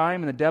moment of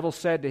time, and the devil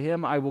said to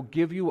him, I will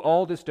give you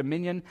all this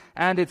dominion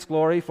and its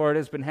glory, for it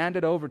has been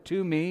handed over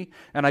to me,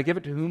 and I give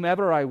it to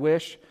whomever I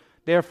wish.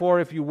 Therefore,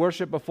 if you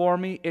worship before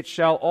me, it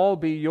shall all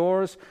be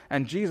yours.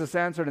 And Jesus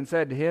answered and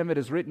said to him, it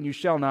is written, you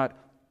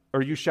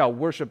shall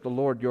worship the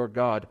Lord your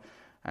God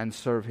and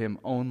serve him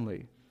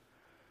only.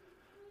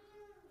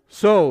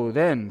 So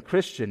then,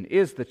 Christian,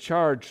 is the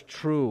charge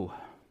true?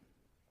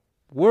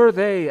 Were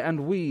they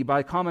and we,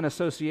 by common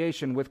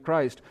association with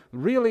Christ,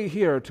 really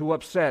here to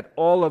upset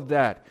all of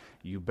that?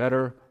 You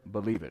better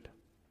believe it.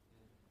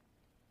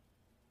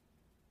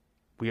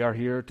 We are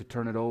here to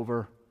turn it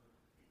over.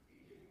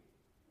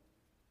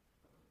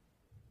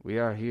 We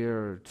are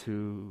here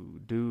to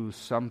do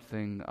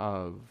something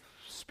of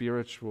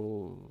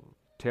spiritual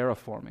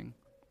terraforming,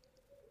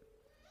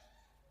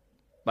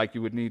 like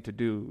you would need to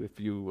do if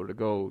you were to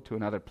go to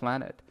another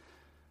planet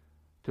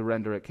to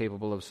render it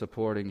capable of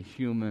supporting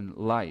human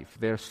life.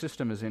 Their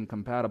system is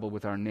incompatible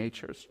with our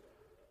natures.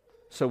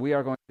 So we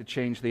are going to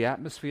change the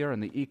atmosphere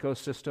and the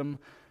ecosystem,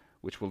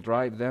 which will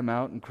drive them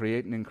out and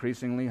create an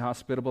increasingly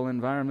hospitable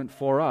environment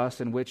for us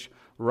in which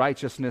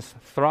righteousness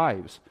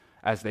thrives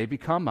as they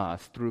become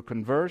us through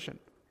conversion,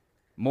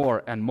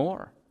 more and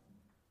more.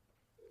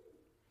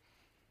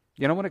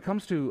 You know, when it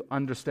comes to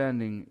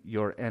understanding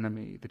your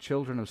enemy, the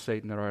children of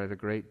Satan are at a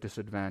great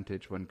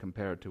disadvantage when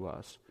compared to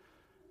us.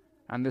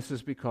 And this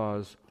is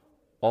because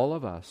all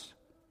of us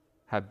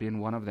have been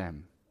one of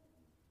them,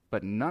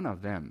 but none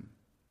of them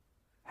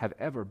have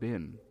ever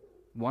been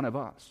one of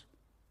us.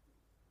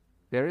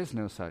 There is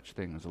no such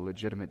thing as a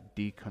legitimate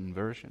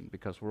deconversion,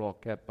 because we're all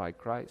kept by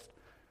Christ.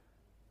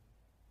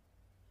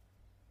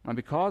 And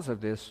because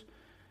of this,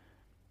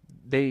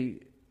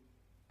 they,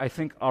 I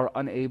think, are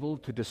unable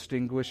to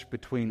distinguish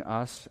between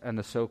us and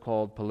the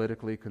so-called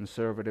politically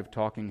conservative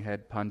talking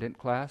head pundit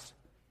class.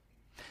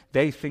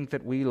 They think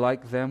that we,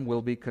 like them,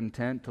 will be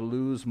content to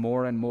lose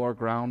more and more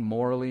ground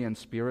morally and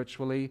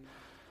spiritually,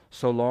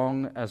 so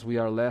long as we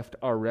are left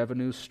our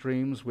revenue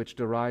streams, which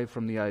derive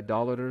from the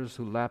idolaters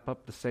who lap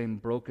up the same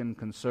broken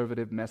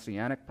conservative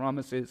messianic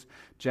promises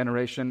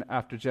generation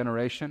after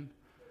generation.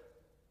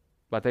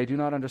 But they do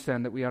not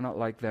understand that we are not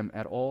like them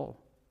at all.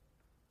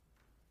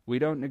 We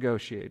don't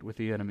negotiate with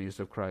the enemies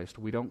of Christ.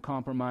 We don't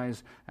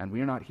compromise, and we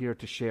are not here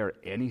to share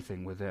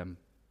anything with them.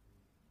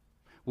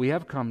 We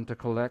have come to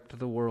collect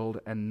the world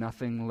and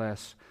nothing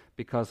less,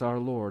 because our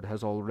Lord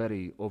has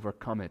already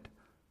overcome it.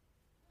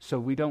 So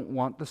we don't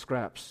want the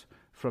scraps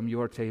from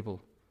your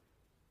table.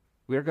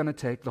 We're going to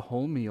take the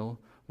whole meal.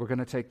 We're going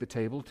to take the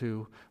table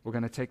too. We're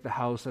going to take the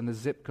house and the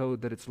zip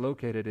code that it's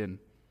located in.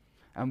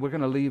 And we're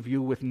going to leave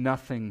you with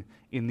nothing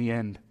in the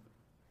end.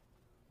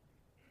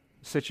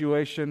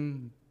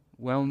 Situation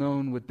well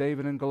known with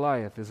David and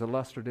Goliath is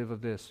illustrative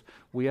of this.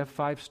 We have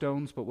 5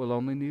 stones, but we'll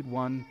only need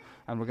 1,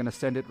 and we're going to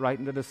send it right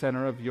into the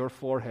center of your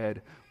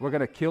forehead. We're going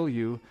to kill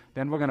you,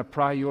 then we're going to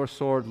pry your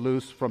sword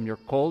loose from your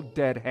cold,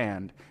 dead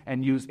hand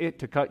and use it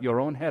to cut your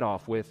own head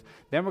off with.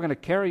 Then we're going to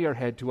carry your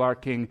head to our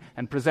king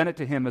and present it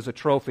to him as a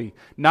trophy,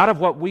 not of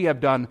what we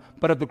have done,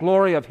 but of the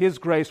glory of his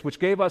grace, which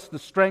gave us the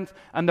strength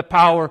and the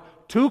power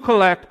to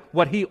collect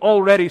what he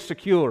already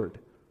secured,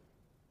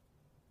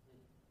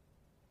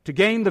 to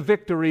gain the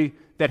victory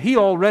that he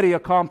already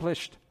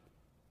accomplished.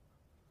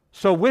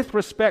 So with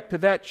respect to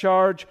that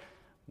charge,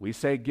 we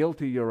say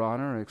guilty, Your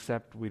Honor,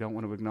 except we don't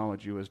want to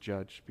acknowledge you as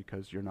judge,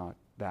 because you're not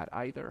that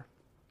either.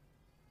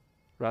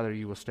 Rather,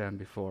 you will stand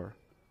before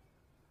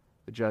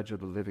the judge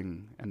of the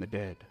living and the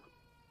dead,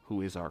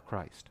 who is our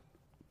Christ.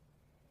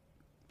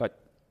 But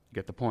you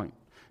get the point.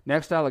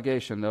 Next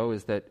allegation, though,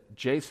 is that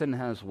Jason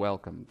has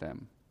welcomed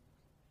them.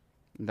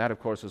 And that, of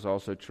course, is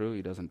also true.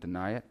 He doesn't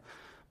deny it.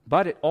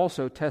 But it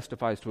also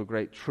testifies to a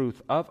great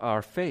truth of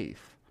our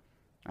faith,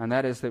 and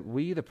that is that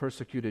we, the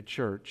persecuted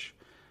church,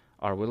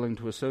 are willing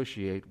to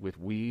associate with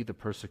we, the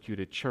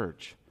persecuted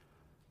church,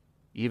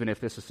 even if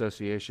this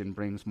association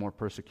brings more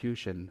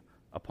persecution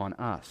upon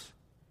us.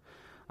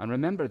 And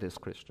remember this,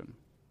 Christian.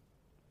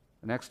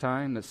 The next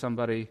time that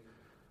somebody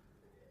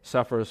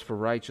suffers for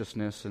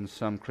righteousness and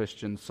some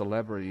Christian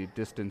celebrity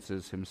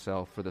distances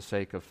himself for the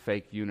sake of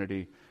fake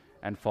unity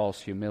and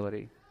false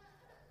humility.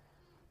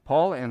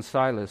 Paul and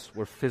Silas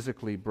were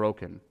physically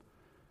broken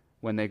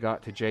when they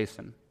got to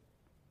Jason.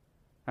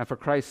 And for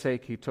Christ's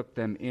sake, he took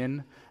them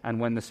in, and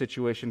when the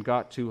situation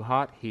got too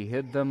hot, he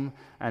hid them,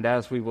 and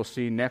as we will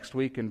see next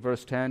week in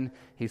verse 10,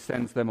 he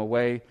sends them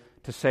away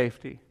to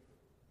safety.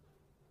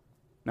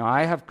 Now,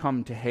 I have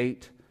come to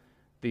hate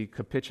the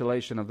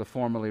capitulation of the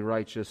formerly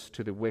righteous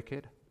to the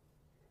wicked,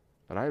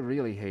 but I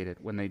really hate it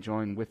when they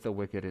join with the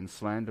wicked in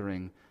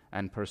slandering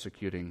and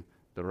persecuting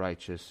the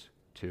righteous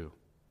too.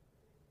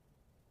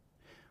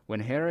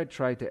 When Herod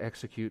tried to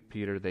execute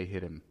Peter, they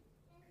hid him.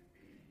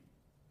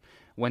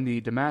 When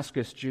the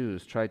Damascus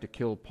Jews tried to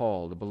kill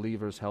Paul, the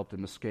believers helped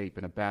him escape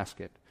in a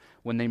basket.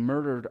 When they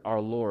murdered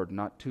our Lord,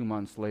 not 2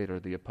 months later,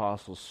 the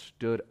apostles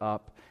stood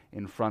up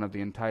in front of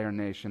the entire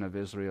nation of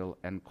Israel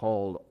and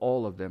called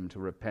all of them to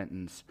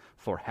repentance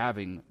for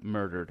having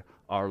murdered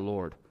our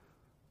Lord,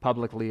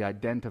 publicly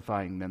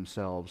identifying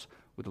themselves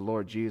with the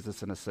Lord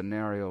Jesus in a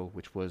scenario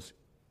which was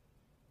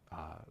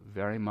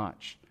very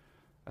much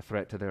a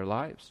threat to their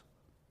lives.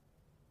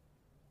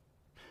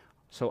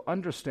 So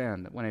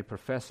understand that when a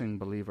professing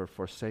believer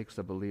forsakes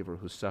a believer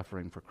who's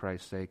suffering for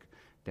Christ's sake,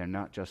 they're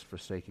not just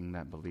forsaking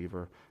that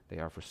believer, they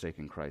are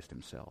forsaking Christ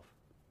himself.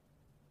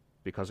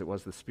 Because it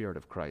was the Spirit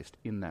of Christ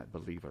in that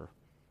believer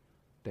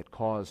that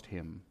caused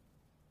him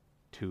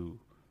to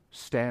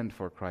stand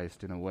for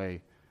Christ in a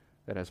way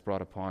that has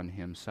brought upon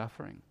him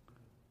suffering.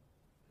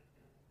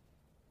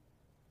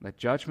 Let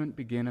judgment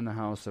begin in the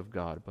house of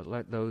God, but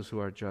let those who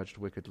are judged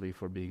wickedly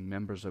for being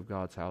members of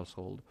God's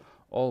household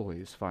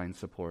always find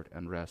support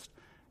and rest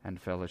and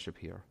fellowship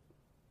here.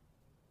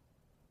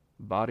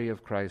 Body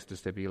of Christ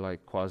is to be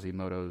like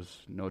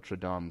Quasimodo's Notre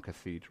Dame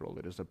Cathedral.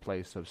 It is a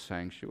place of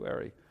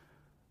sanctuary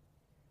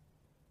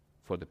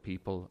for the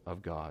people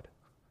of God.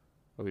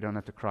 But we don't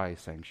have to cry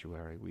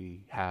sanctuary.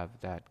 We have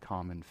that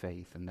common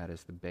faith, and that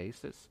is the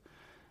basis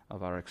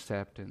of our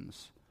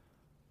acceptance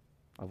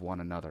of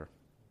one another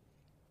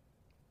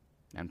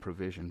and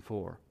provision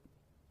for.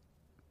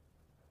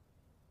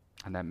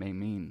 And that may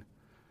mean,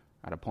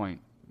 at a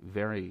point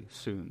very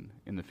soon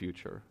in the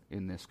future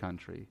in this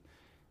country,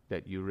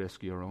 that you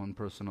risk your own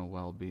personal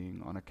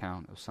well-being on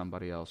account of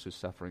somebody else who's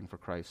suffering for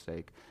Christ's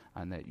sake,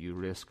 and that you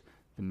risk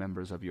the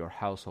members of your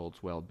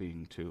household's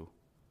well-being too.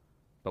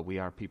 But we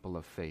are people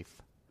of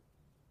faith,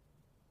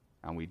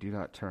 and we do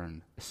not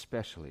turn,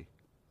 especially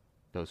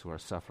those who are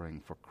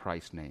suffering for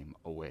Christ's name,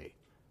 away.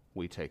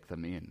 We take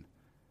them in.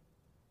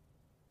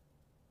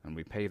 And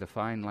we pay the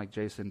fine like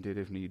Jason did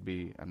if need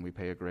be, and we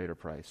pay a greater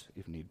price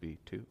if need be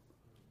too.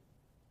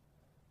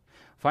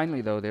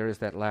 Finally, though, there is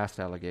that last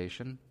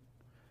allegation,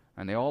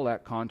 and they all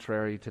act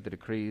contrary to the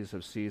decrees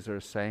of Caesar,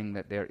 saying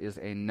that there is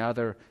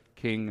another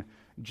King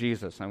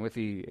Jesus. And with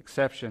the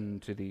exception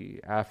to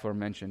the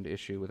aforementioned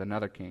issue with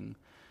another king,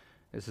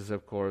 this is,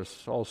 of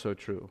course, also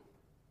true.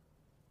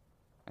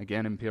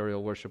 Again,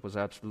 imperial worship was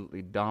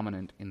absolutely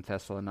dominant in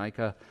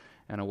Thessalonica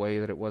in a way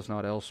that it was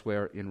not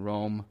elsewhere in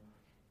Rome.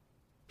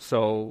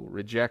 So,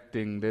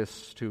 rejecting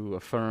this to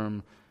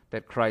affirm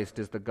that Christ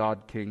is the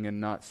God-King and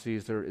not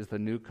Caesar is the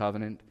new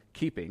covenant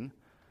keeping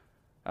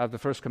of the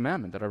first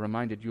commandment that I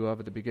reminded you of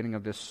at the beginning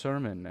of this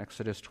sermon,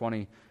 Exodus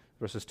 20,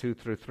 verses 2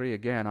 through 3.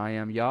 Again, I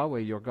am Yahweh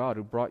your God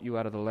who brought you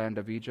out of the land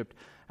of Egypt,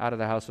 out of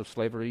the house of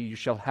slavery. You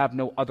shall have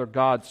no other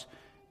gods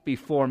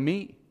before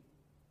me,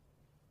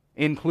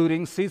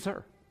 including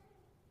Caesar,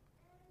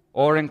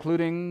 or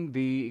including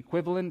the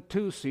equivalent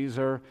to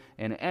Caesar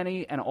in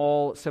any and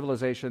all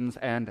civilizations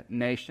and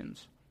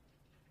nations.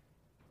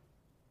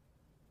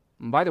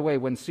 And by the way,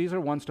 when Caesar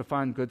wants to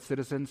find good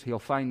citizens, he'll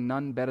find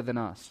none better than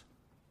us.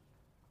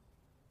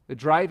 The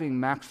driving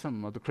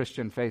maxim of the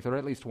Christian faith, or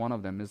at least one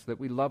of them, is that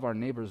we love our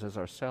neighbors as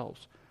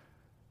ourselves.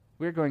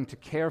 We're going to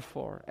care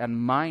for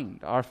and mind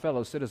our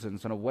fellow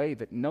citizens in a way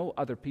that no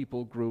other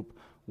people group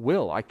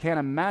will. I can't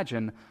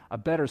imagine a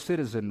better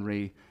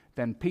citizenry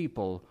than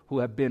people who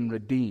have been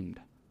redeemed.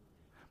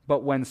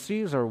 But when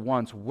Caesar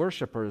wants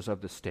worshipers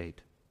of the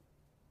state,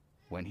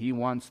 when he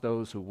wants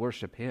those who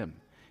worship him,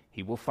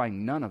 he will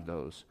find none of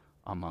those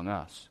among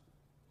us.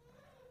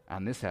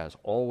 And this has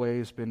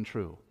always been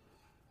true.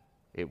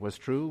 It was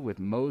true with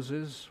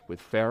Moses,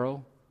 with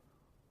Pharaoh,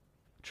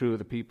 true of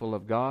the people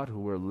of God who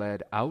were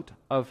led out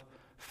of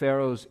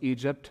Pharaoh's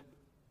Egypt.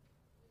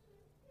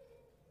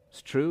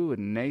 It's true with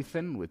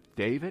Nathan, with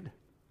David,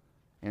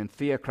 in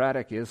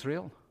theocratic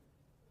Israel,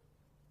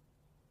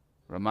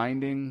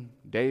 reminding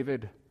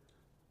David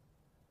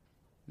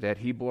that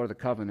he bore the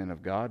covenant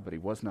of God, but he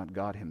was not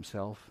God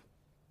himself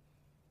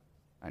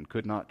and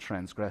could not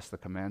transgress the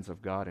commands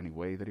of God any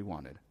way that he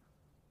wanted.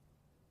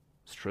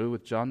 It's true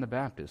with John the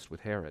Baptist,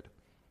 with Herod.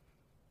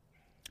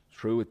 It's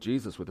true with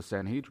Jesus, with the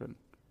Sanhedrin.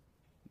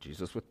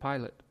 Jesus with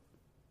Pilate.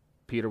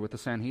 Peter with the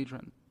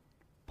Sanhedrin.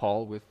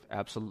 Paul with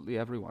absolutely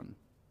everyone,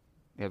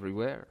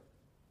 everywhere.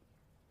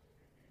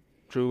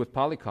 True with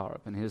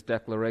Polycarp and his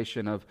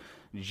declaration of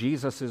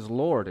Jesus is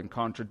Lord in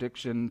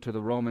contradiction to the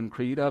Roman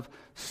creed of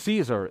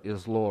Caesar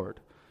is Lord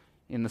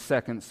in the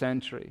 2nd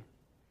century.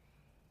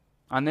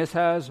 And this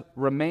has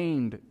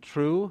remained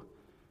true.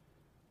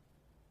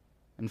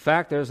 In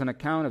fact, there's an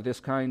account of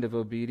this kind of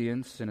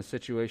obedience in a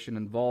situation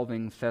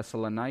involving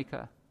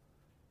Thessalonica,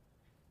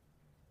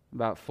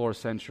 about 4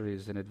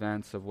 centuries in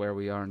advance of where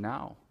we are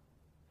now.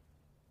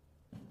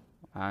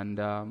 And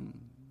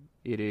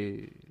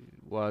it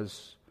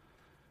was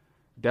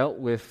dealt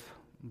with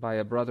by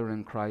a brother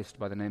in Christ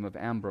by the name of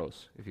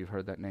Ambrose, if you've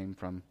heard that name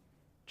from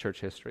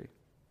church history.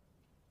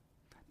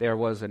 There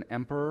was an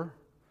emperor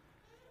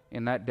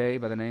in that day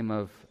by the name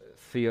of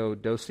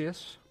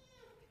Theodosius,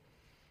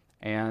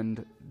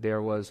 and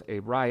there was a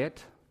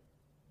riot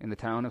in the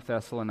town of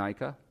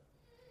Thessalonica,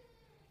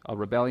 a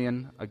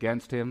rebellion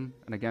against him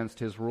and against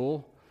his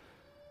rule.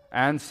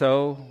 And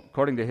so,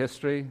 according to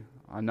history,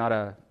 I'm not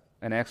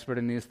an expert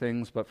in these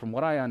things, but from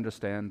what I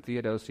understand,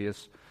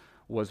 Theodosius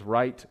was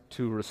right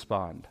to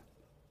respond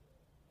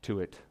to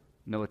it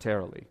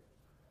militarily.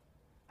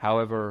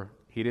 However,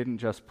 he didn't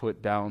just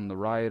put down the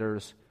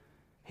rioters,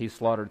 he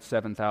slaughtered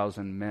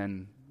 7,000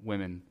 men,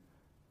 women,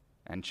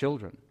 and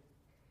children.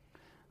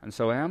 And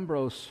so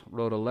Ambrose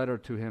wrote a letter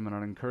to him, and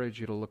I'd encourage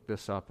you to look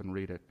this up and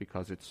read it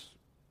because it's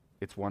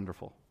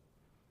wonderful.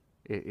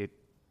 It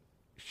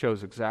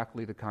shows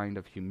exactly the kind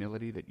of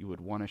humility that you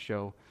would want to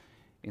show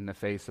in the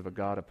face of a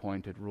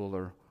God-appointed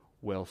ruler,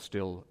 while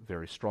still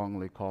very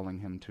strongly calling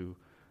him to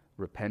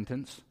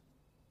repentance.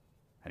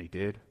 And he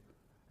did,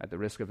 at the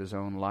risk of his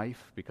own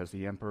life, because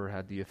the emperor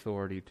had the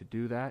authority to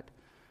do that.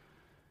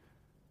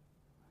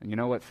 And you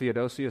know what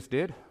Theodosius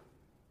did?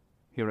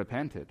 He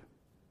repented,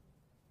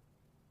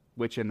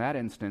 which in that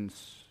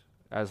instance,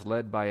 as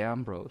led by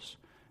Ambrose,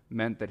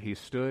 meant that he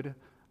stood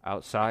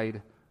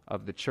outside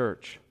of the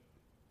church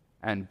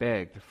and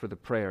begged for the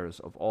prayers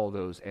of all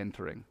those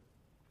entering,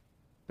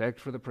 begged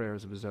for the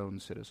prayers of his own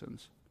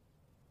citizens.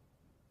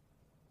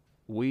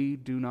 We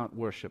do not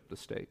worship the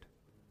state.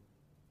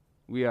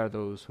 We are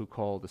those who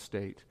call the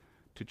state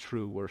to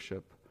true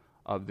worship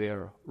of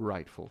their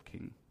rightful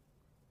king.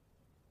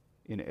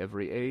 In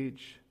every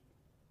age,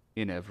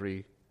 in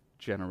every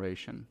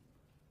generation.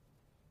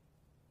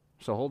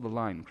 So hold the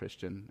line,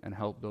 Christian, and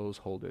help those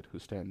hold it who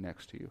stand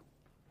next to you.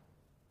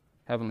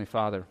 Heavenly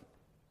Father,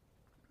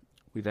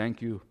 we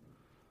thank you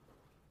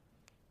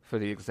for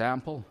the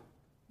example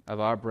of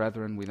our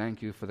brethren. We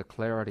thank you for the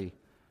clarity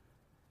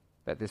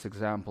that this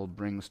example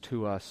brings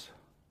to us.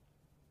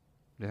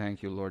 We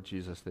thank you, Lord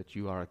Jesus, that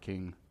you are a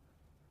king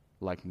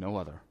like no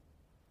other,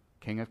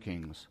 King of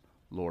kings,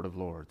 Lord of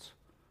lords,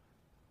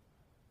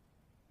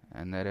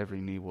 and that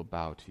every knee will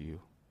bow to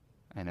you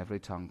and every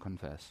tongue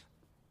confess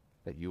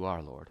that you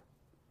are Lord.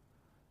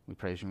 We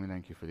praise you and we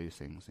thank you for these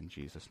things in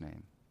Jesus'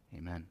 name.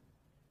 Amen.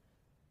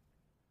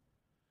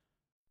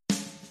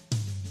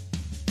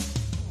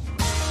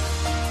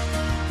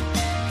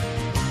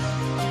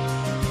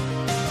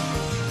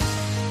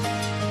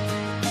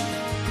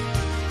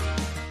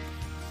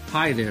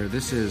 Hi there,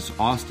 this is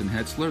Austin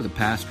Hetsler, the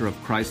pastor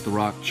of Christ the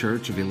Rock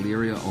Church of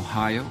Elyria,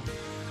 Ohio.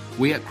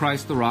 We at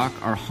Christ the Rock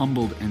are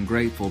humbled and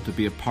grateful to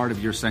be a part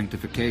of your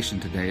sanctification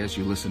today as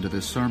you listen to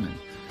this sermon.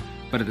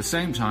 But at the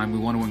same time, we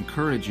want to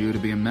encourage you to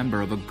be a member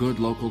of a good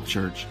local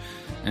church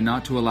and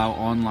not to allow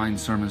online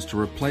sermons to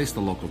replace the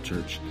local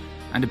church,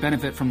 and to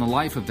benefit from the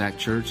life of that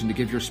church and to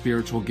give your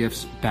spiritual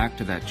gifts back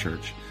to that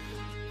church.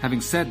 Having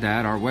said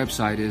that, our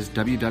website is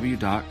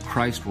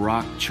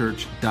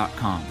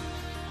www.christrockchurch.com.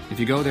 If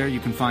you go there, you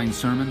can find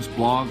sermons,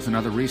 blogs, and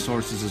other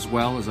resources, as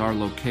well as our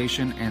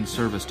location and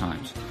service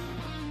times.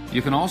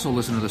 You can also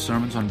listen to the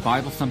sermons on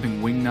Bible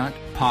Thumping Wingnut,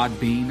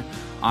 Podbean,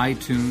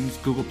 iTunes,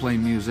 Google Play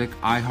Music,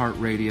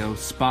 iHeartRadio,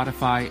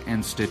 Spotify,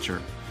 and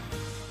Stitcher.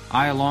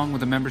 I, along with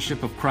the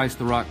membership of Christ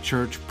the Rock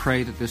Church,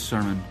 pray that this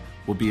sermon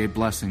will be a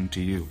blessing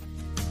to you.